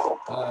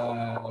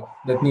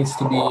that needs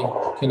to be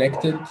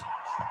connected.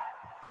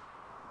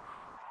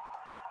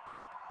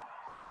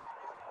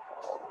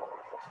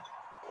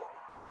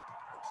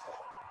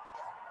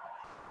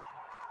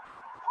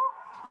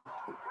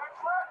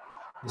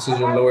 This is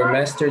your lower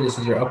master, this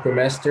is your upper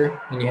master,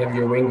 and you have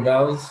your wing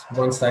valves,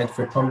 one side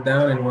for pump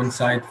down and one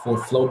side for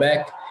flow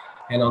back,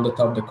 and on the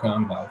top the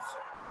crown valve.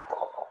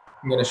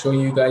 I'm gonna show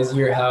you guys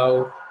here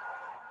how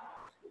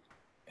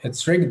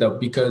it's rigged up,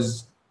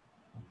 because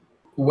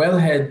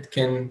wellhead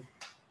can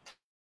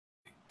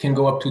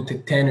go up to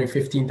 10 or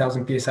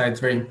 15,000 PSI, it's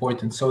very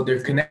important. So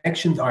their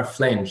connections are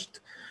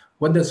flanged.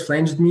 What does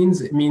flanged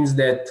means? It means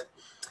that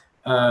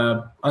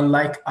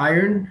unlike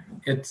iron,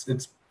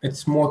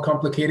 it's more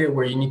complicated,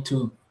 where you need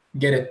to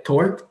get it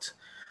torqued.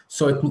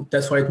 So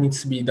that's why it needs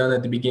to be done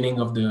at the beginning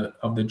of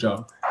the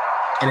job.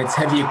 And it's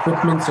heavy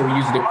equipment, so we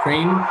use the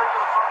crane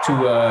to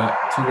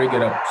rig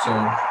it up.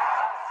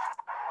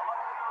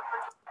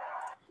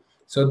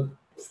 So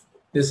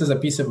this is a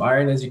piece of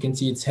iron. As you can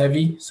see, it's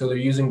heavy. So they're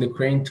using the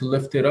crane to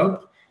lift it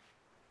up,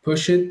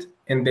 push it,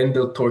 and then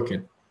they'll torque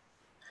it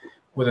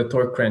with a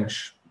torque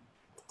wrench.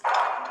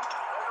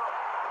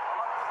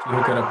 To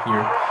hook it up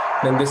here.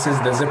 Then this is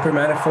the zipper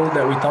manifold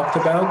that we talked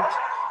about.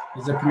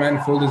 The zipper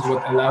manifold is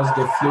what allows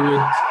the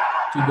fluid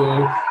to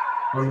go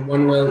on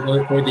one well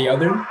or the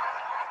other.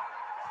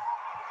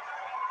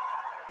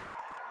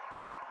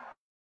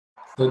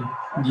 So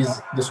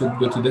this would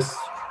go to this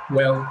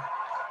well.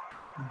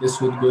 This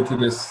would go to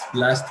this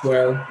last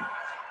well.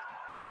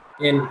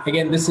 And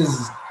again, this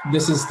is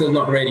still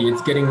not ready.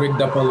 It's getting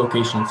rigged up on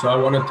location. So I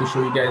wanted to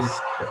show you guys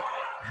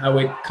how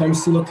it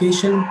comes to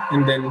location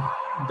and then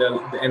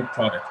the end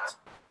product.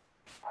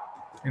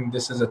 And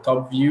this is a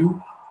top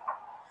view.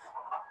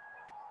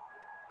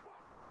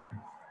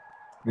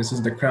 This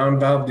is the crown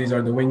valve. These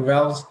are the wing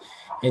valves.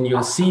 And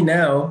you'll see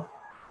now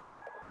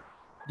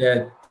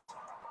that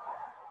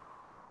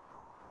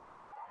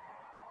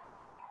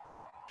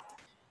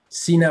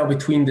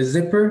between the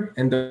zipper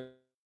and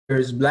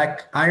there's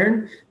black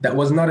iron that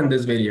was not in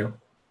this video,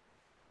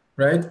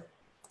 right?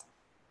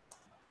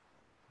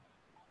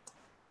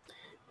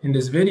 In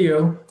this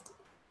video,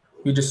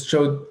 we just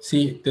showed,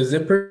 see, the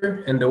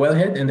zipper and the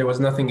wellhead, and there was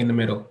nothing in the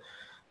middle.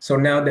 So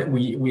now that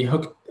we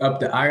hooked up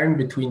the iron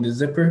between the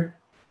zipper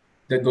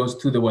that goes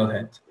to the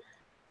wellhead.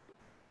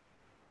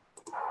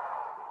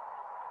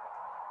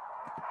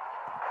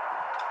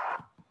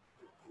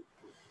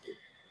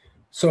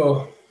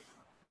 So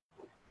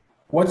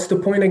what's the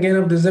point again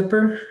of the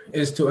zipper?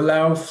 Is to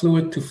allow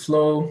fluid to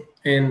flow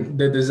in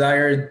the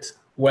desired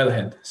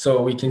wellhead.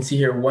 So we can see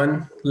here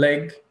one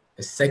leg,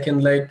 a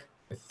second leg,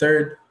 a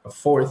third, a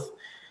fourth.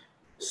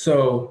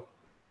 So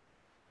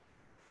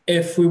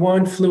if we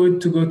want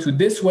fluid to go to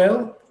this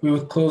well, we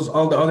would close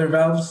all the other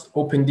valves,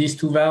 open these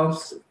two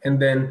valves,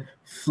 and then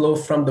flow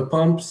from the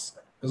pumps.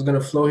 It's going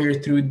to flow here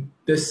through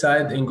this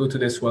side and go to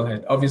this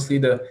wellhead. Obviously,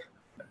 the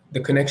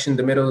connection in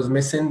the middle is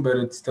missing, but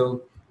it's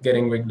still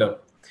getting rigged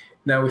up.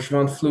 Now, if you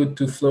want fluid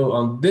to flow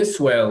on this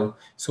well,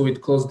 so we'd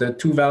close the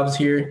two valves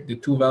here, the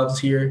two valves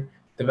here,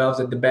 the valves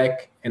at the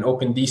back, and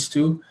open these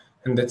two,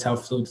 and that's how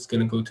fluid is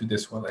going to go to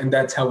this well. And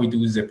that's how we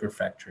do zipper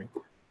fracturing.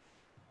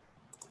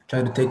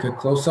 Try to take a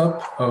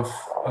close-up of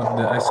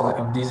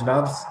these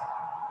valves.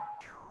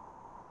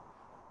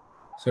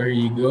 So here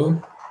you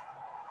go.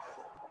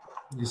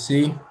 You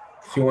see,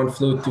 if you want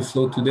fluid to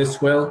flow to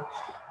this well,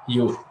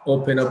 you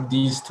open up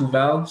these two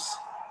valves,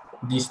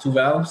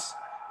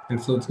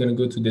 and fluid's going to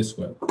go to this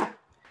well.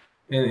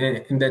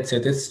 And that's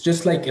it. It's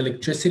just like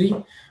electricity.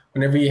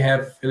 Whenever you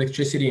have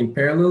electricity in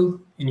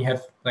parallel and you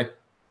have like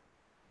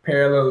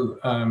parallel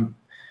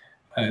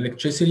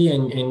electricity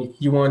and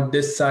you want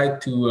this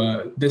side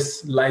to,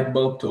 this light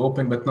bulb to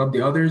open but not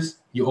the others,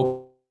 you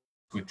open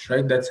the switch,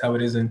 right? That's how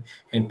it is in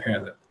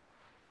parallel.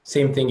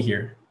 Same thing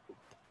here.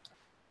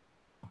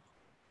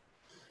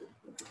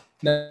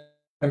 Now,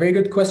 a very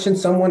good question.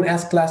 Someone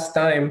asked last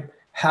time,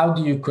 how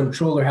do you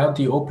control or how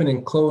do you open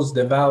and close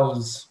the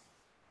valves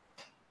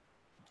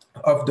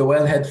of the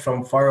wellhead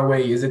from far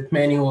away? Is it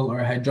manual or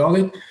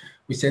hydraulic?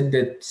 We said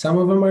that some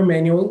of them are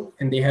manual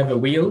and they have a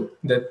wheel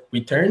that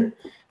we turn,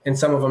 and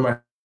some of them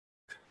are.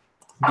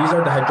 These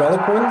are the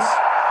hydraulic ones.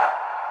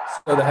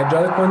 So the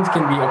hydraulic ones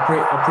can be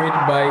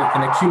operated by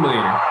an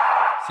accumulator.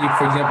 See,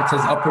 for example, it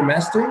says upper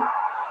master.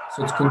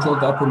 So it's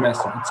controlled the upper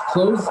master. It's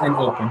closed and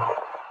open.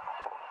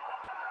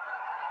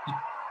 You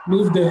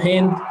move the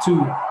hand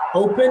to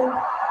open,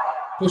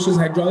 pushes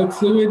hydraulic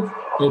fluid,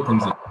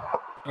 opens it.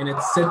 And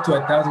it's set to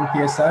 1,000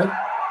 PSI,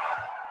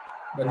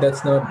 but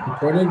that's not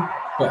important.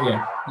 But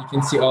yeah, you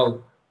can see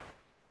all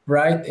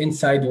right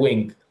inside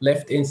wing,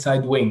 left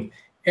inside wing.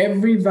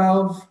 Every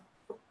valve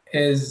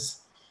is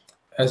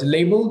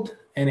labeled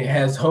and it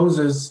has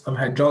hoses of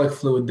hydraulic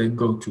fluid that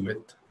go to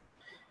it.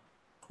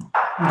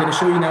 I'm going to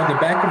show you now the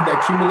back of the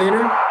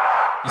accumulator.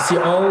 You see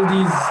all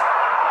these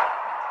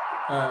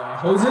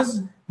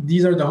hoses.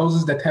 These are the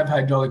hoses that have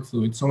hydraulic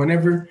fluid. So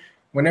whenever,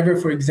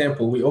 for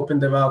example, we open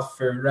the valve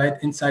for right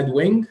inside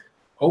wing,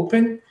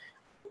 open,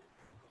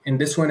 and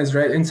this one is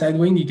right inside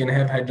wing, you can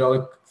have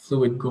hydraulic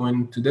fluid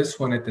going to this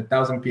one at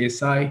 1,000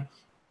 PSI,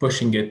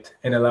 pushing it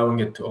and allowing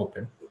it to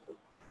open.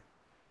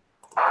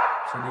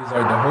 So these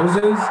are the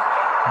hoses.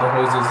 The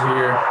hoses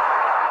here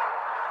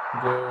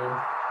go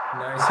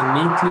nice and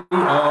neatly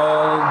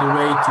all the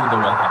way to the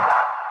wellhead.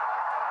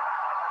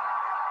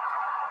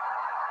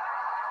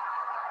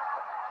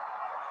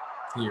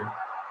 Here.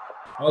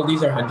 All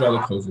these are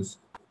hydraulic hoses.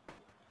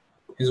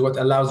 This is what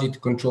allows you to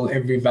control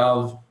every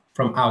valve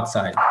from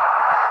outside.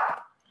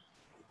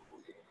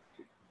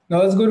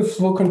 Now let's go to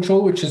flow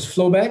control, which is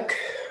flow back.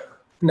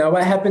 Now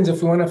what happens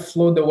if we want to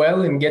flow the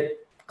well and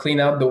clean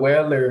out the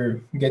well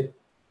or get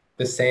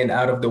the sand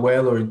out of the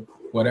well or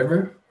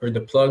whatever, or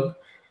the plug?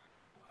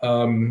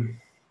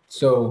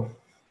 So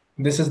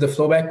this is the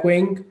flowback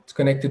wing. It's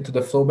connected to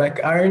the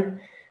flowback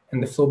iron,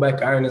 and the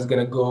flowback iron is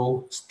going to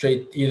go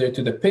straight either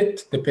to the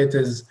pit. The pit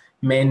is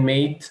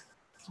man-made,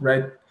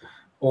 right?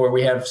 Or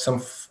we have some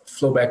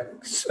flowback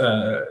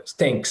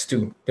tanks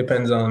too,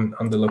 depends on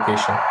the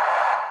location.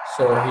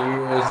 So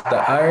here is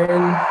the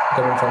iron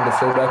coming from the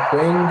flowback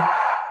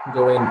wing,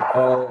 going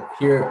all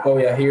here. Oh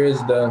yeah, here is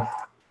the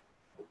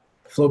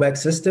flowback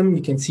system.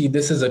 You can see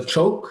this is a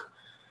choke.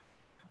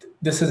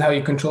 This is how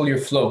you control your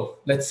flow.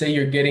 Let's say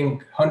you're getting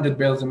 100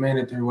 barrels a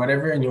minute or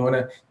whatever, and you want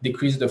to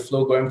decrease the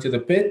flow going to the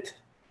pit.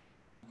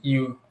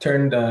 You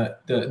turn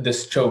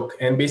this choke,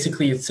 and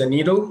basically it's a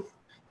needle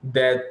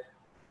that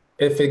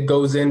if it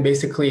goes in,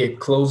 basically it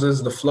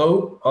closes the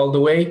flow all the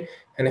way,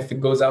 and if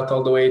it goes out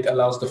all the way, it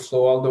allows the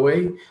flow all the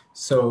way.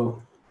 So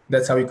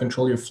that's how you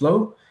control your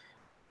flow.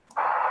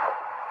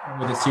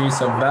 With a series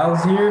of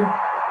valves here,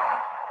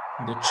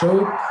 the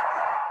choke.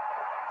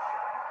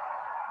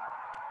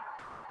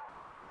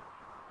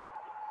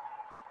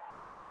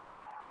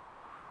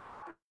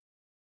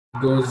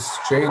 Goes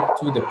straight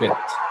to the pit.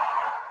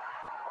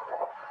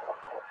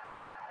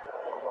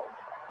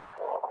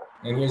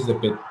 And here's the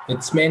pit.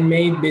 It's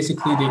man-made.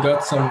 Basically, they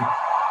got some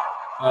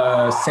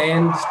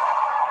sand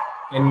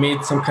and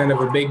made some kind of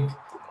a big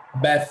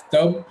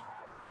bathtub,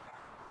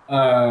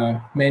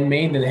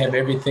 man-made, and have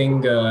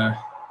everything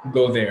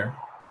go there.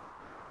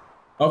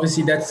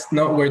 Obviously, that's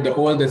not where the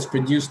oil that's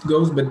produced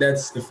goes, but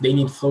that's if they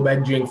need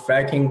flowback during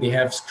fracking, they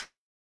have,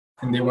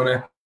 and they want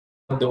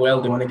to the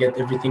well, they want to get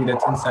everything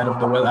that's inside of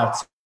the well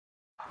outside.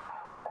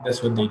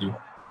 That's what they do.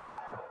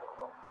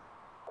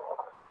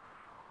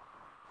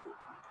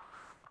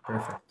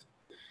 Perfect.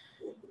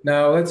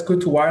 Now let's go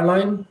to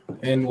wireline,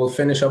 and we'll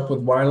finish up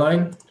with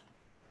wireline.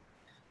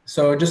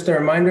 So just a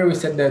reminder, we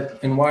said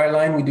that in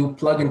wireline, we do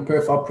plug and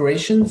perf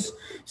operations.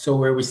 So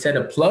where we set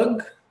a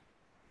plug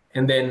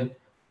and then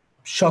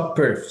shot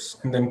perfs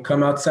and then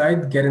come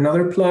outside, get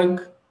another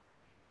plug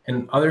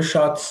and other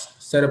shots,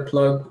 set a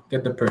plug,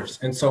 get the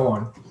perfs and so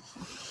on.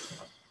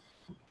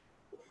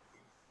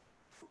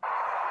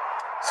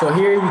 So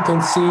here you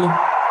can see,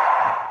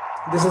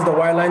 this is the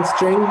wireline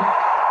string.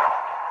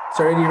 It's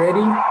already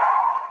ready.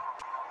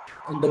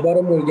 On the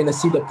bottom, we're gonna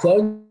see the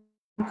plug.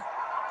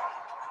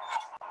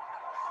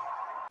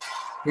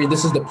 Here,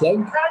 this is the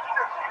plug,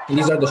 and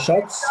these are the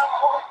shots.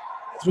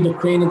 Through the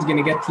crane, it's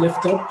gonna get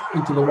lifted up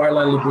into the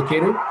wireline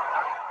lubricator.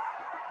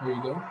 There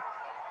you go.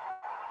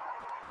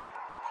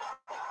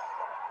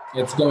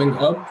 It's going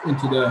up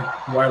into the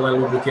wireline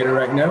lubricator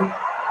right now.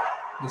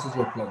 This is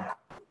your plug.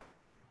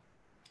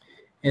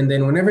 And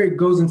then whenever it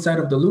goes inside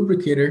of the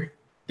lubricator,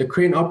 the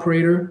crane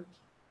operator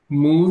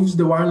moves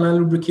the wireline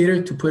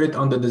lubricator to put it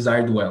on the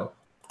desired well.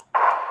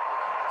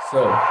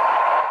 So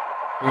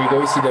here you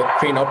go, you see the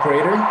crane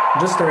operator,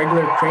 just a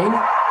regular crane,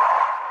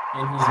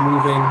 and he's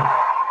moving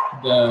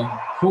the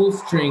whole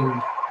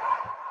string,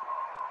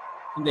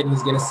 and then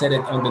he's gonna set it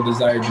on the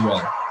desired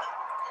well.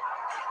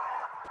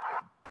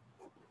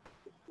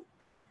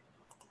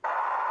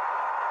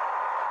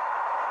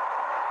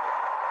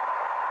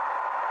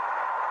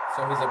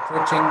 So he's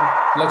approaching,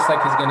 looks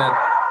like he's gonna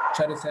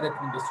try to set it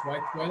on this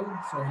white well.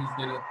 So he's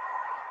gonna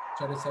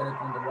try to set it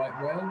on the white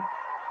well.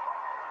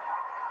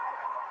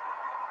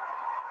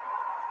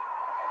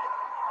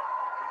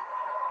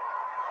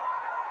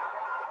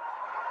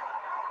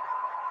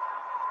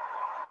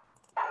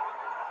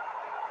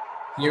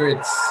 Here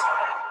it's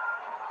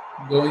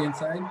going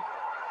inside.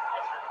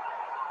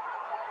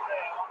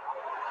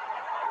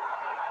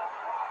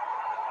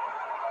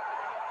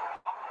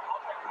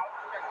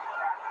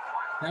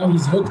 Now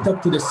he's hooked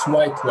up to this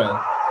white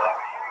well.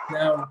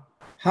 Now,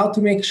 how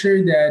to make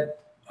sure that,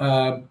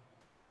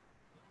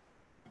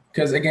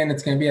 because again,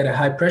 it's gonna be at a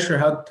high pressure,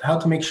 how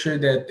to make sure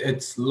that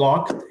it's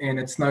locked and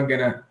it's not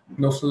gonna,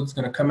 no fluid's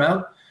gonna come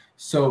out.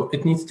 So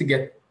it needs to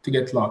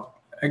get locked.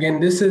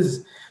 Again, this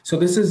is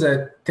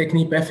a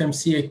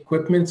TechnipFMC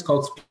equipment. It's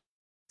called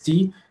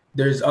SPE.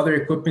 There's other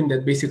equipment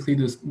that basically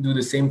do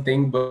the same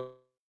thing, but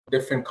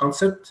different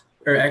concept,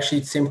 or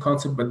actually same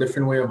concept, but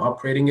different way of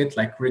operating it,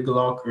 like rig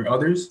lock or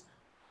others,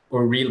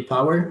 or real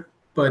power.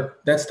 But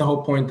that's the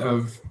whole point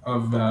of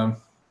having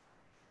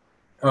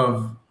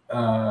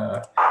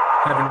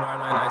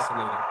wireline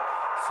isolated.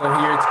 So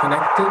here it's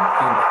connected,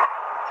 and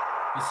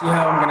you see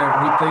how I'm gonna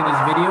replay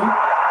this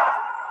video?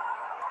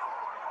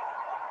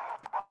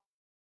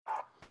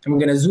 I'm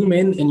gonna zoom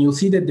in and you'll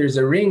see that there's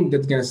a ring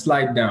that's gonna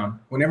slide down.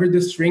 Whenever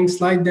this ring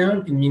slides down,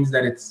 it means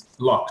that it's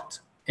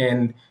locked.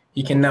 And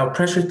you can now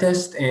pressure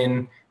test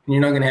and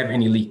you're not gonna have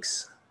any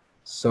leaks.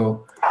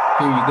 So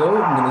here you go,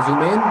 I'm gonna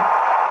zoom in.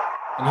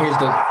 And here's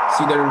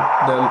see the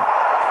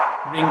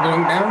ring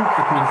going down,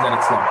 it means that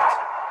it's locked.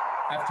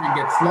 After it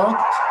gets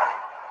locked,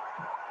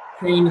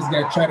 crane is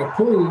gonna try to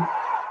pull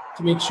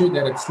to make sure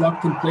that it's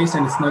locked in place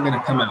and it's not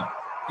gonna come out.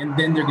 And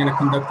then they're gonna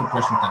conduct a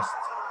pressure test.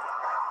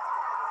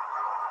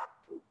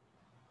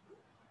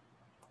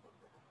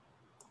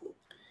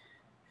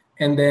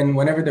 And then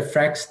whenever the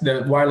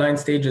wireline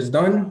stage is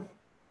done,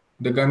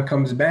 the gun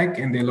comes back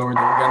and they lower the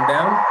gun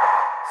down.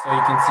 So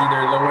you can see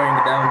they're lowering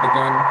down the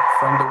gun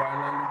from the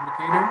wireline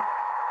lubricator.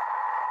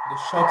 The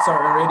shots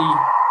are already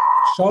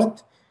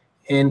shot.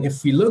 And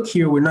if we look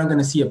here, we're not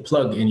gonna see a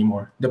plug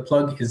anymore. The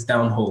plug is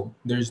downhole.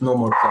 There's no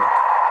more plug.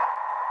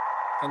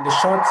 And the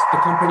shots, the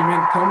company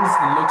man comes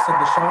and looks at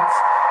the shots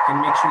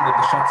and makes sure that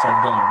the shots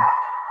are gone.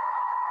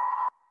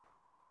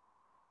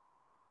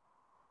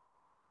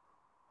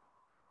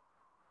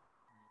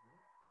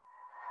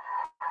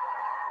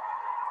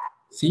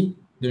 See,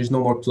 there's no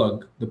more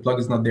plug. The plug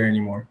is not there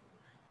anymore.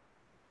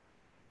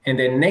 And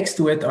then next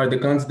to it are the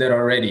guns that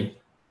are ready.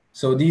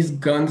 So these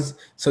guns,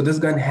 so this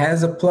gun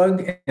has a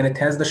plug and it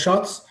has the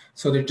shots.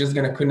 So they're just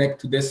gonna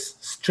connect to this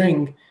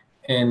string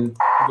and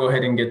go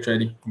ahead and get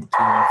ready to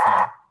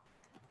fire.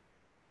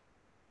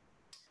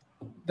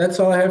 That's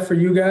all I have for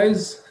you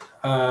guys.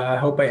 I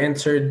hope I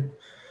answered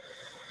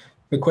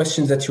the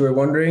questions that you were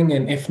wondering.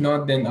 And if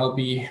not, then I'll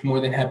be more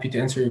than happy to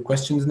answer your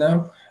questions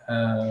now.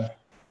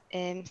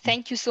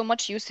 Thank you so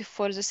much, Youssef,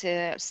 for this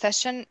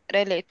session.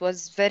 Really, it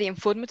was very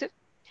informative.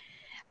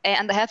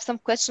 And I have some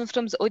questions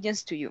from the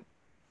audience to you.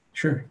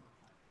 Sure.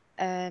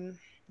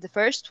 The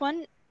first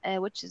one,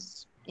 which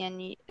is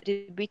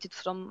repeated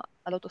from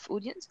a lot of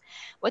audience.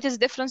 What is the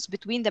difference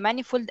between the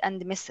manifold and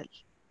the missile?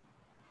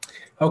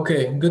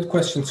 Okay, good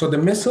question. So the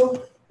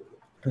missile,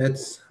 I'm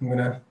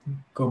gonna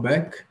go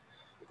back.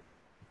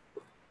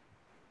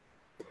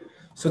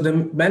 So the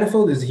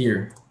manifold is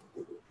here.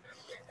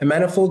 A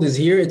manifold is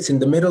here, it's in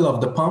the middle of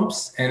the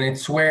pumps, and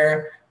it's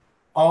where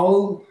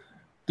all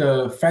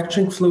the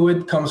fracturing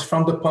fluid comes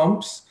from the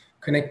pumps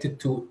connected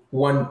to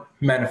one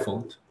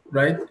manifold,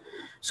 right?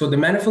 So the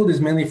manifold is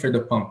mainly for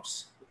the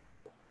pumps.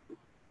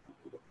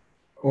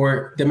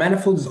 Or the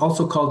manifold is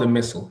also called a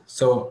missile.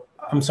 So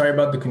I'm sorry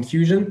about the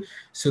confusion.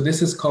 So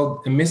this is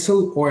called a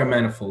missile or a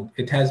manifold.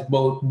 It has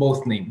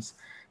both names.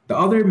 The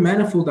other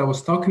manifold I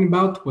was talking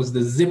about was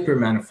the zipper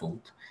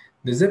manifold.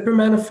 The zipper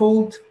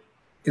manifold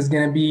is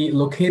going to be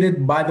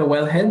located by the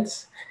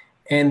wellheads,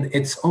 and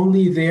it's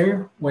only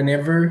there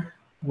whenever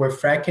we're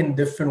fracking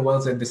different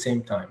wells at the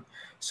same time.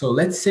 So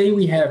let's say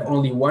we have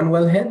only one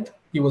wellhead.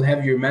 You will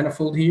have your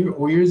manifold here,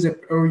 or your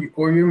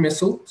or your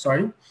missile,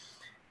 sorry, and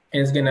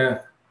it's going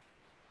to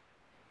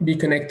be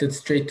connected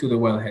straight to the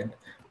wellhead.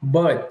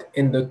 But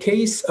in the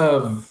case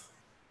of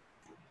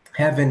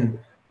having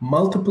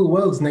multiple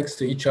wells next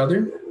to each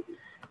other,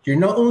 you're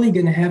not only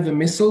going to have a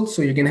missile,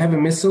 so you're going to have a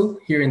missile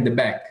here in the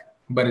back,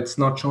 but it's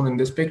not shown in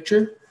this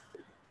picture.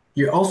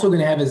 You're also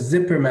going to have a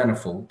zipper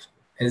manifold.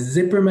 A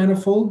zipper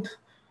manifold,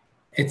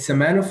 it's a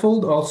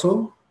manifold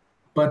also,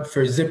 but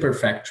for zipper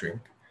fracturing.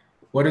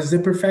 What is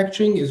zipper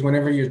fracturing? Is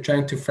whenever you're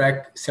trying to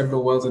frack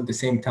several wells at the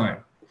same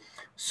time.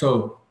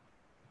 So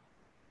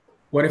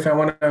what if I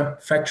want to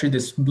fracture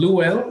this blue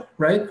well,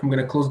 right? I'm going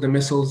to close the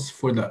missiles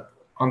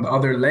on the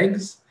other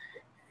legs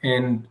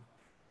and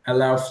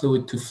allow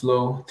fluid to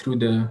flow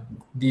through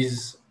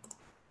these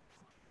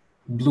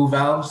blue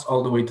valves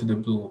all the way to the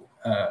blue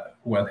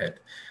wellhead.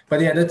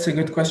 But yeah, that's a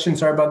good question.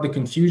 Sorry about the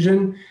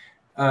confusion.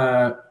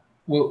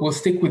 We'll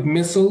stick with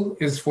missile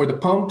is for the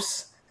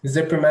pumps.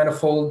 Zipper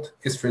manifold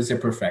is for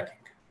zipper fracking.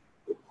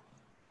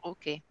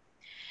 Okay.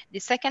 The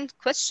second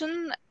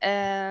question,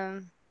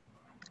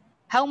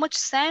 how much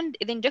sand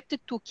is injected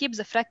to keep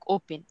the frac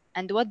open,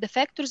 and what the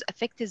factors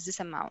affected this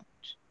amount?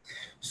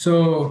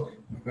 So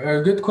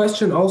a good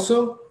question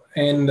also,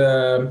 and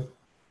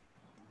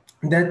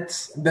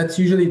that's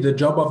usually the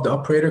job of the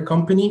operator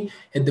company.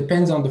 It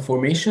depends on the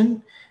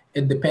formation.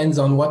 It depends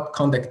on what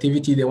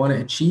conductivity they want to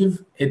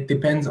achieve. It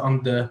depends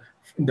on the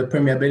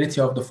permeability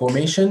of the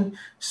formation.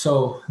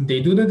 So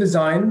they do the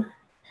design.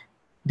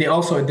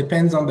 It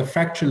depends on the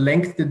fracture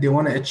length that they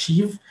want to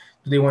achieve.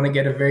 Do they want to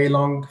get a very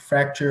long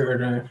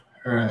fracture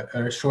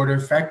or a shorter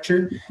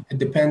fracture? It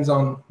depends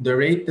on the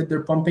rate that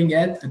they're pumping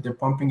at. If they're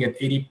pumping at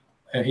 80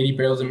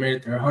 barrels a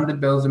minute or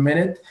 100 barrels a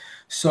minute.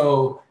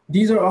 So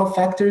these are all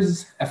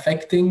factors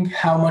affecting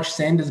how much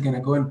sand is going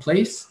to go in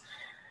place.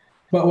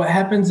 But what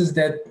happens is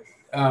that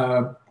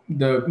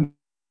the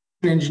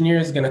engineer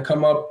is going to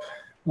come up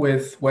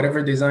with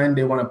whatever design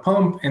they want to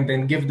pump and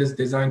then give this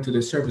design to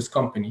the service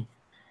company.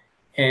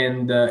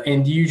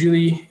 And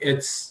usually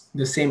it's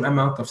the same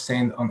amount of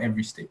sand on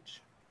every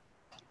stage.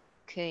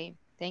 Okay,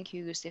 thank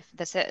you, Youssef.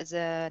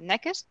 The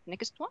next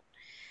one.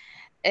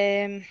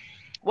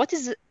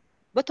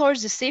 What are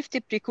the safety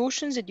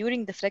precautions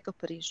during the frac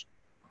operation?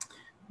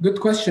 Good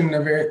question,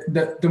 Naver.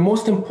 The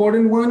most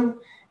important one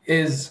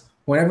is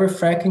whenever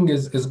fracking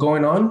is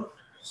going on.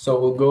 So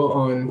we'll go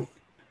on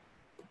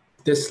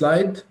this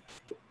slide.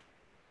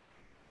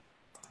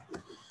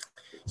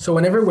 So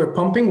whenever we're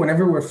pumping,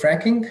 whenever we're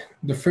fracking,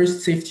 the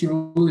first safety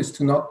rule is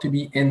not to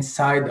be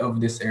inside of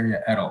this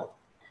area at all.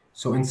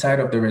 So inside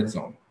of the red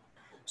zone.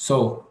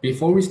 So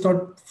before we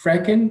start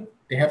fracking,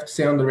 they have to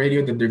say on the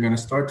radio that they're going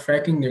to start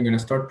fracking, they're going to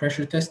start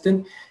pressure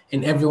testing,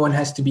 and everyone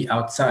has to be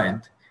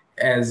outside,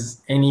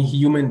 as any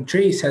human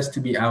trace has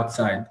to be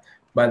outside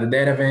by the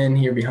data van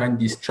here behind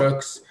these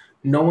trucks.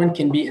 No one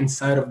can be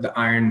inside of the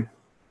iron.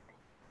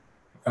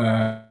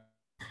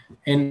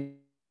 And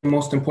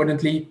most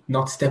importantly,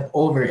 not step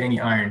over any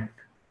iron,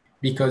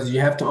 because you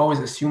have to always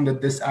assume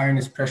that this iron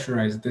is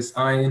pressurized. This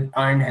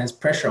iron has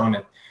pressure on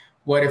it.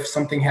 What if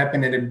something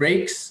happened and it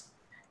breaks?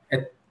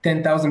 At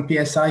 10,000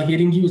 PSI,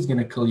 hitting you is going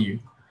to kill you.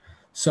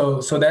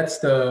 So that's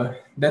the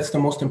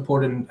most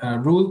important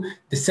rule.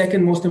 The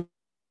second most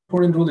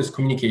important rule is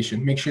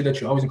communication. Make sure that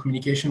you're always in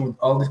communication with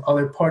all the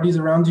other parties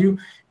around you,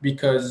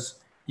 because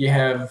you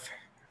have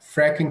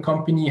fracking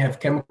company, you have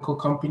chemical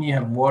company, you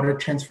have water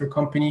transfer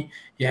company,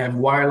 you have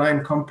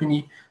wireline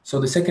company. So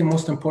the second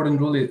most important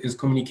rule is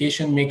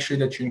communication. Make sure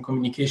that you're in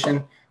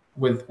communication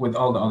with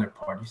all the other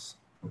parties.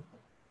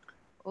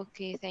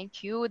 Okay,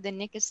 thank you. The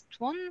next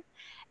one.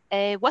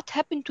 What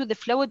happened to the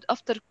fluid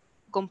after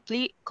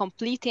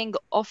completing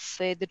of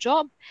the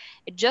job?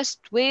 It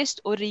just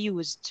waste or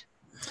reused?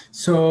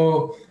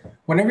 So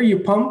whenever you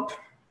pump,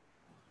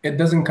 it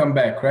doesn't come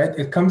back, right?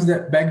 It comes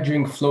back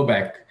during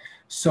flowback.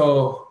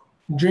 So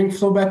during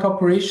flowback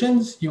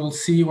operations, you'll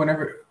see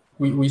whenever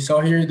we saw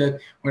here that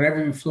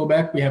whenever we flow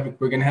back, we're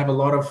going to have a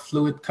lot of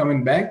fluid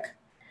coming back,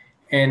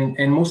 and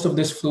most of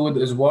this fluid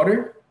is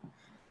water,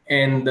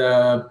 and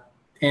a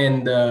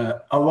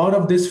lot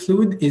of this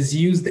fluid is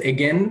used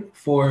again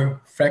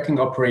for fracking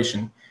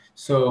operation.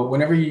 So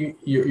whenever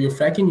you're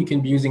fracking, you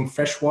can be using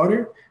fresh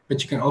water,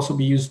 but you can also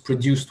be used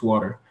produced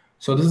water.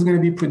 So this is going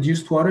to be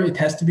produced water. It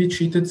has to be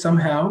treated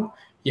somehow.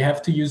 You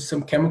have to use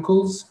some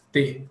chemicals.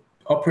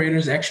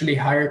 Operators actually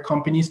hire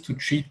companies to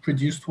treat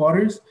produced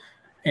waters,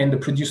 and the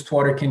produced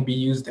water can be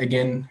used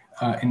again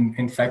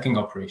in fracking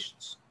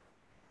operations.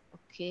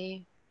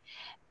 Okay.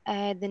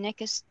 The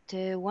next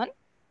one.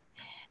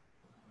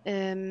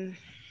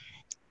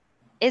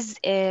 Is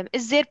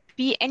there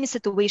be any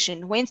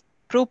situation when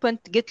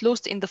propellant get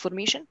lost in the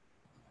formation?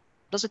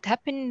 Does it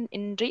happen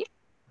in real?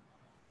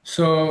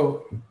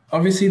 So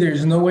obviously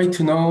there's no way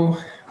to know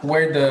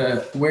where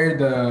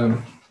the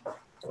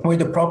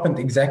propant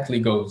exactly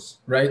goes,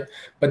 right?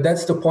 But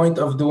that's the point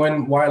of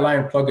doing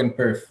wireline plug and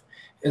perf,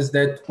 is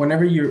that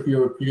whenever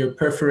you're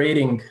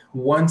perforating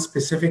one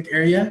specific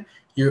area,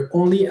 you're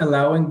only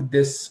allowing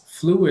this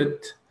fluid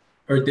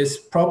or this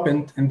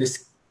propant and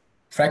this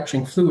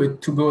fracturing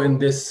fluid to go in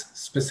this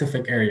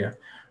specific area,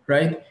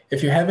 right?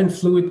 If you're having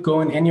fluid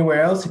going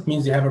anywhere else, it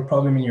means you have a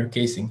problem in your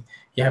casing.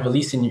 You have a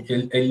leak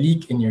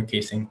in your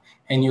casing,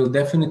 and you'll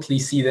definitely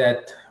see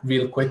that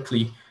real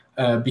quickly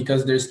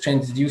because there's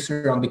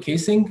transducer on the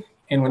casing,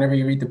 and whenever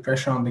you read the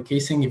pressure on the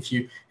casing, if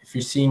you're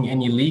seeing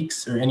any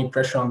leaks or any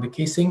pressure on the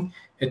casing,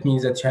 it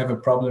means that you have a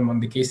problem on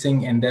the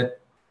casing, and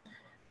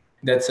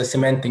that's a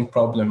cementing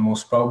problem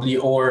most probably,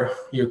 or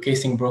your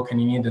casing broke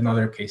and you need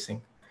another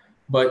casing.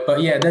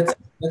 But yeah,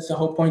 that's the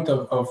whole point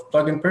of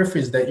plug and perf,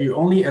 is that you're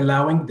only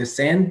allowing the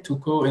sand to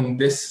go in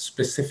this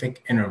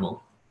specific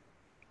interval.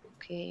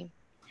 Okay.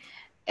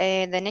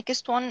 The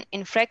next one,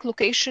 in frac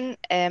location,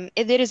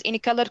 if there is any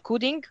color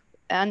coding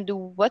and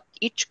what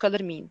each color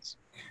means.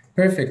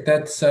 Perfect.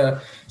 That's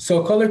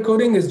so color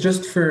coding is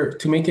just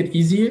to make it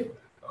easier.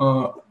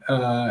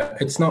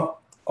 It's not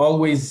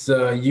always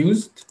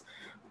used,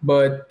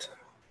 but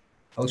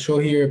I'll show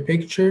here a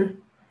picture.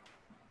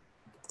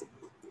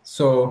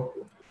 So,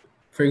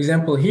 for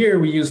example, here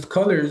we used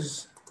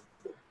colors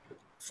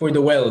for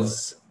the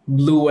wells: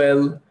 blue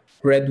well,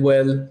 red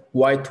well,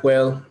 white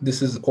well.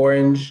 This is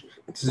orange.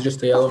 This is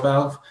just a yellow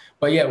valve.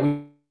 But yeah,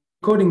 we're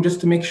coding just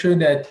to make sure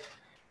that,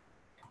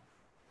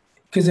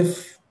 because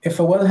if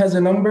a well has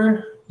a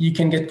number, you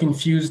can get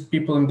confused.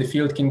 People in the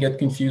field can get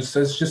confused.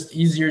 So it's just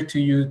easier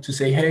to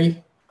say,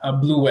 hey, a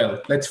blue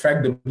well. Let's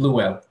frag the blue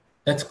well.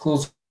 Let's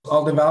close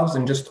all the valves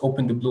and just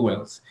open the blue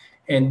wells.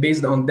 And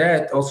based on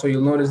that, also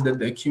you'll notice that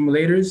the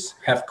accumulators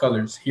have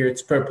colors. Here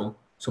it's purple.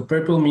 So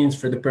purple means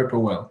for the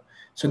purple well.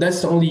 So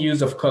that's the only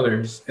use of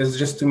colors, is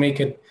just to make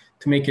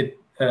it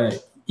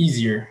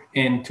easier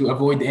and to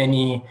avoid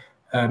any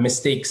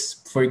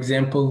mistakes. For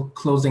example,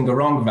 closing a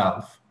wrong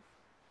valve,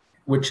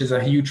 which is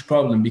a huge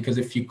problem, because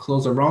if you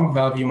close a wrong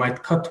valve, you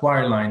might cut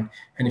wire line.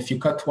 And if you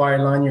cut wire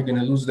line, you're going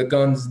to lose the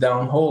guns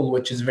downhole,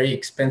 which is very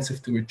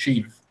expensive to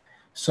retrieve.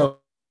 So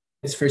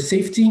it's for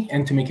safety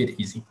and to make it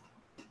easy.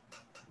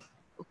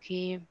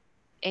 Okay.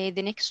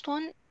 The next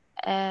one,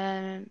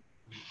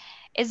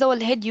 is the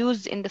wellhead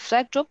used in the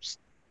frac jobs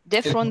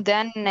different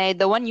than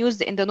the one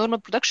used in the normal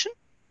production?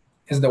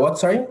 Is the what,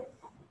 sorry?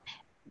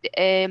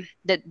 The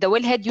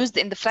wellhead used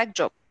in the frac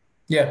job.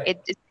 Yeah.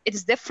 It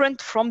is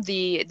different from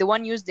the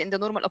one used in the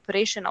normal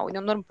operation or in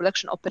the normal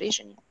production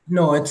operation.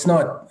 No, it's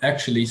not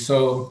actually.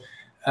 So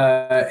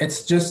it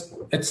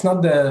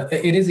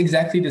is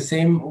exactly the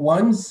same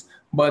ones.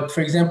 But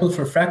for example,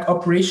 for frac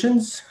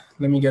operations,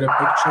 let me get a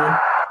picture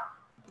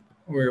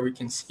where we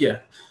can see.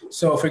 Yeah.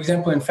 So for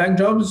example, in frac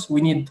jobs, we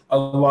need a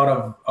lot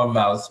of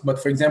valves. But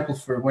for example,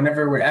 for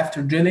whenever we're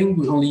after drilling,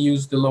 we only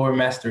use the lower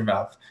master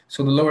valve.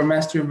 So the lower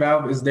master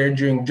valve is there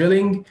during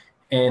drilling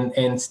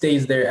and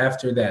stays there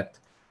after that.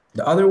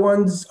 The other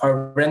ones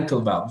are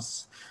rental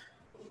valves.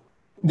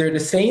 They're the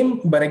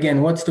same, but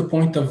again, what's the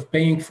point of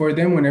paying for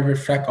them whenever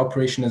frac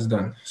operation is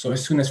done? So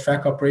as soon as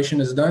frac operation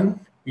is done,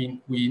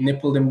 we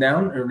nipple them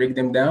down or rig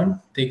them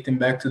down, take them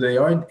back to the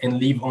yard, and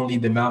leave only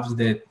the valves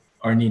that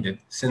are needed.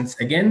 Since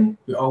again,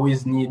 we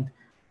always need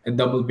a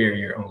double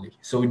barrier only.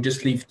 So we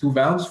just leave 2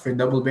 valves for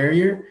double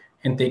barrier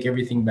and take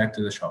everything back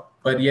to the shop.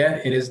 But yeah,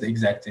 it is the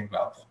exact same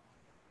valve.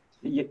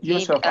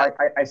 Youssef,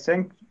 I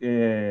think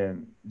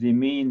they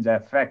mean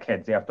the frac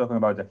head. They are talking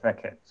about the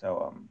frac head.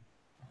 So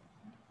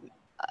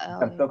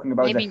I'm talking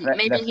about maybe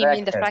he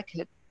mean the frac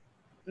head.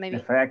 Maybe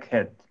the frac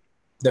head.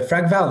 The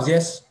frac valves,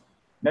 yes.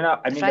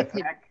 No, I mean the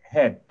frac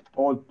head.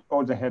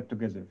 All the head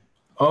together.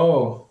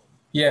 Oh,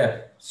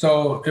 yeah.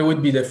 So it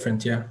would be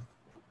different, yeah.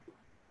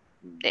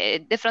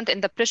 Different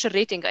in the pressure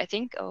rating, I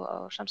think,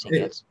 or something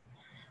else.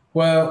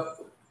 Well,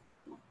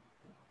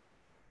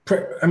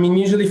 I mean,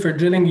 usually for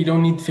drilling, you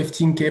don't need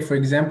 15K, for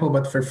example,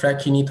 but for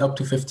frac, you need up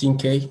to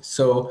 15K.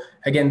 So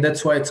again,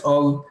 that's why it's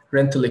all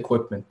rental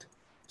equipment.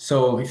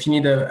 So if you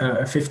need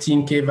a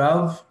 15K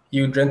valve,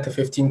 you'd rent a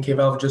 15K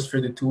valve just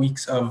for the 2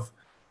 weeks of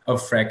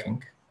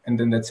fracking, and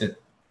then that's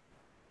it.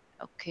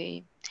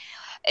 Okay.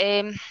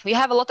 We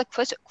have a lot of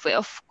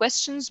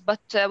questions,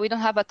 but we don't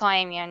have a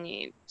time.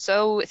 Yani.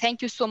 So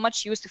thank you so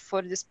much, Youssef,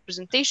 for this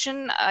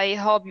presentation. I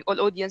hope all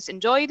audience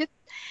enjoyed it.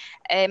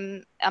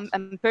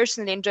 I'm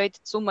personally enjoyed it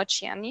so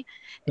much. Yani.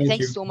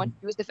 Thanks so much,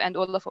 Youssef, and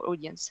all of our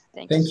audience.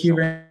 Thank you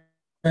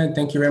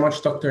very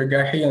much, Dr.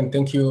 Gahi, and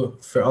thank you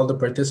for all the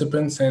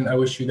participants. And I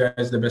wish you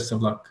guys the best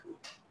of luck.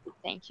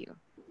 Thank you.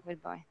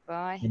 Goodbye.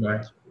 Bye.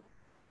 Bye.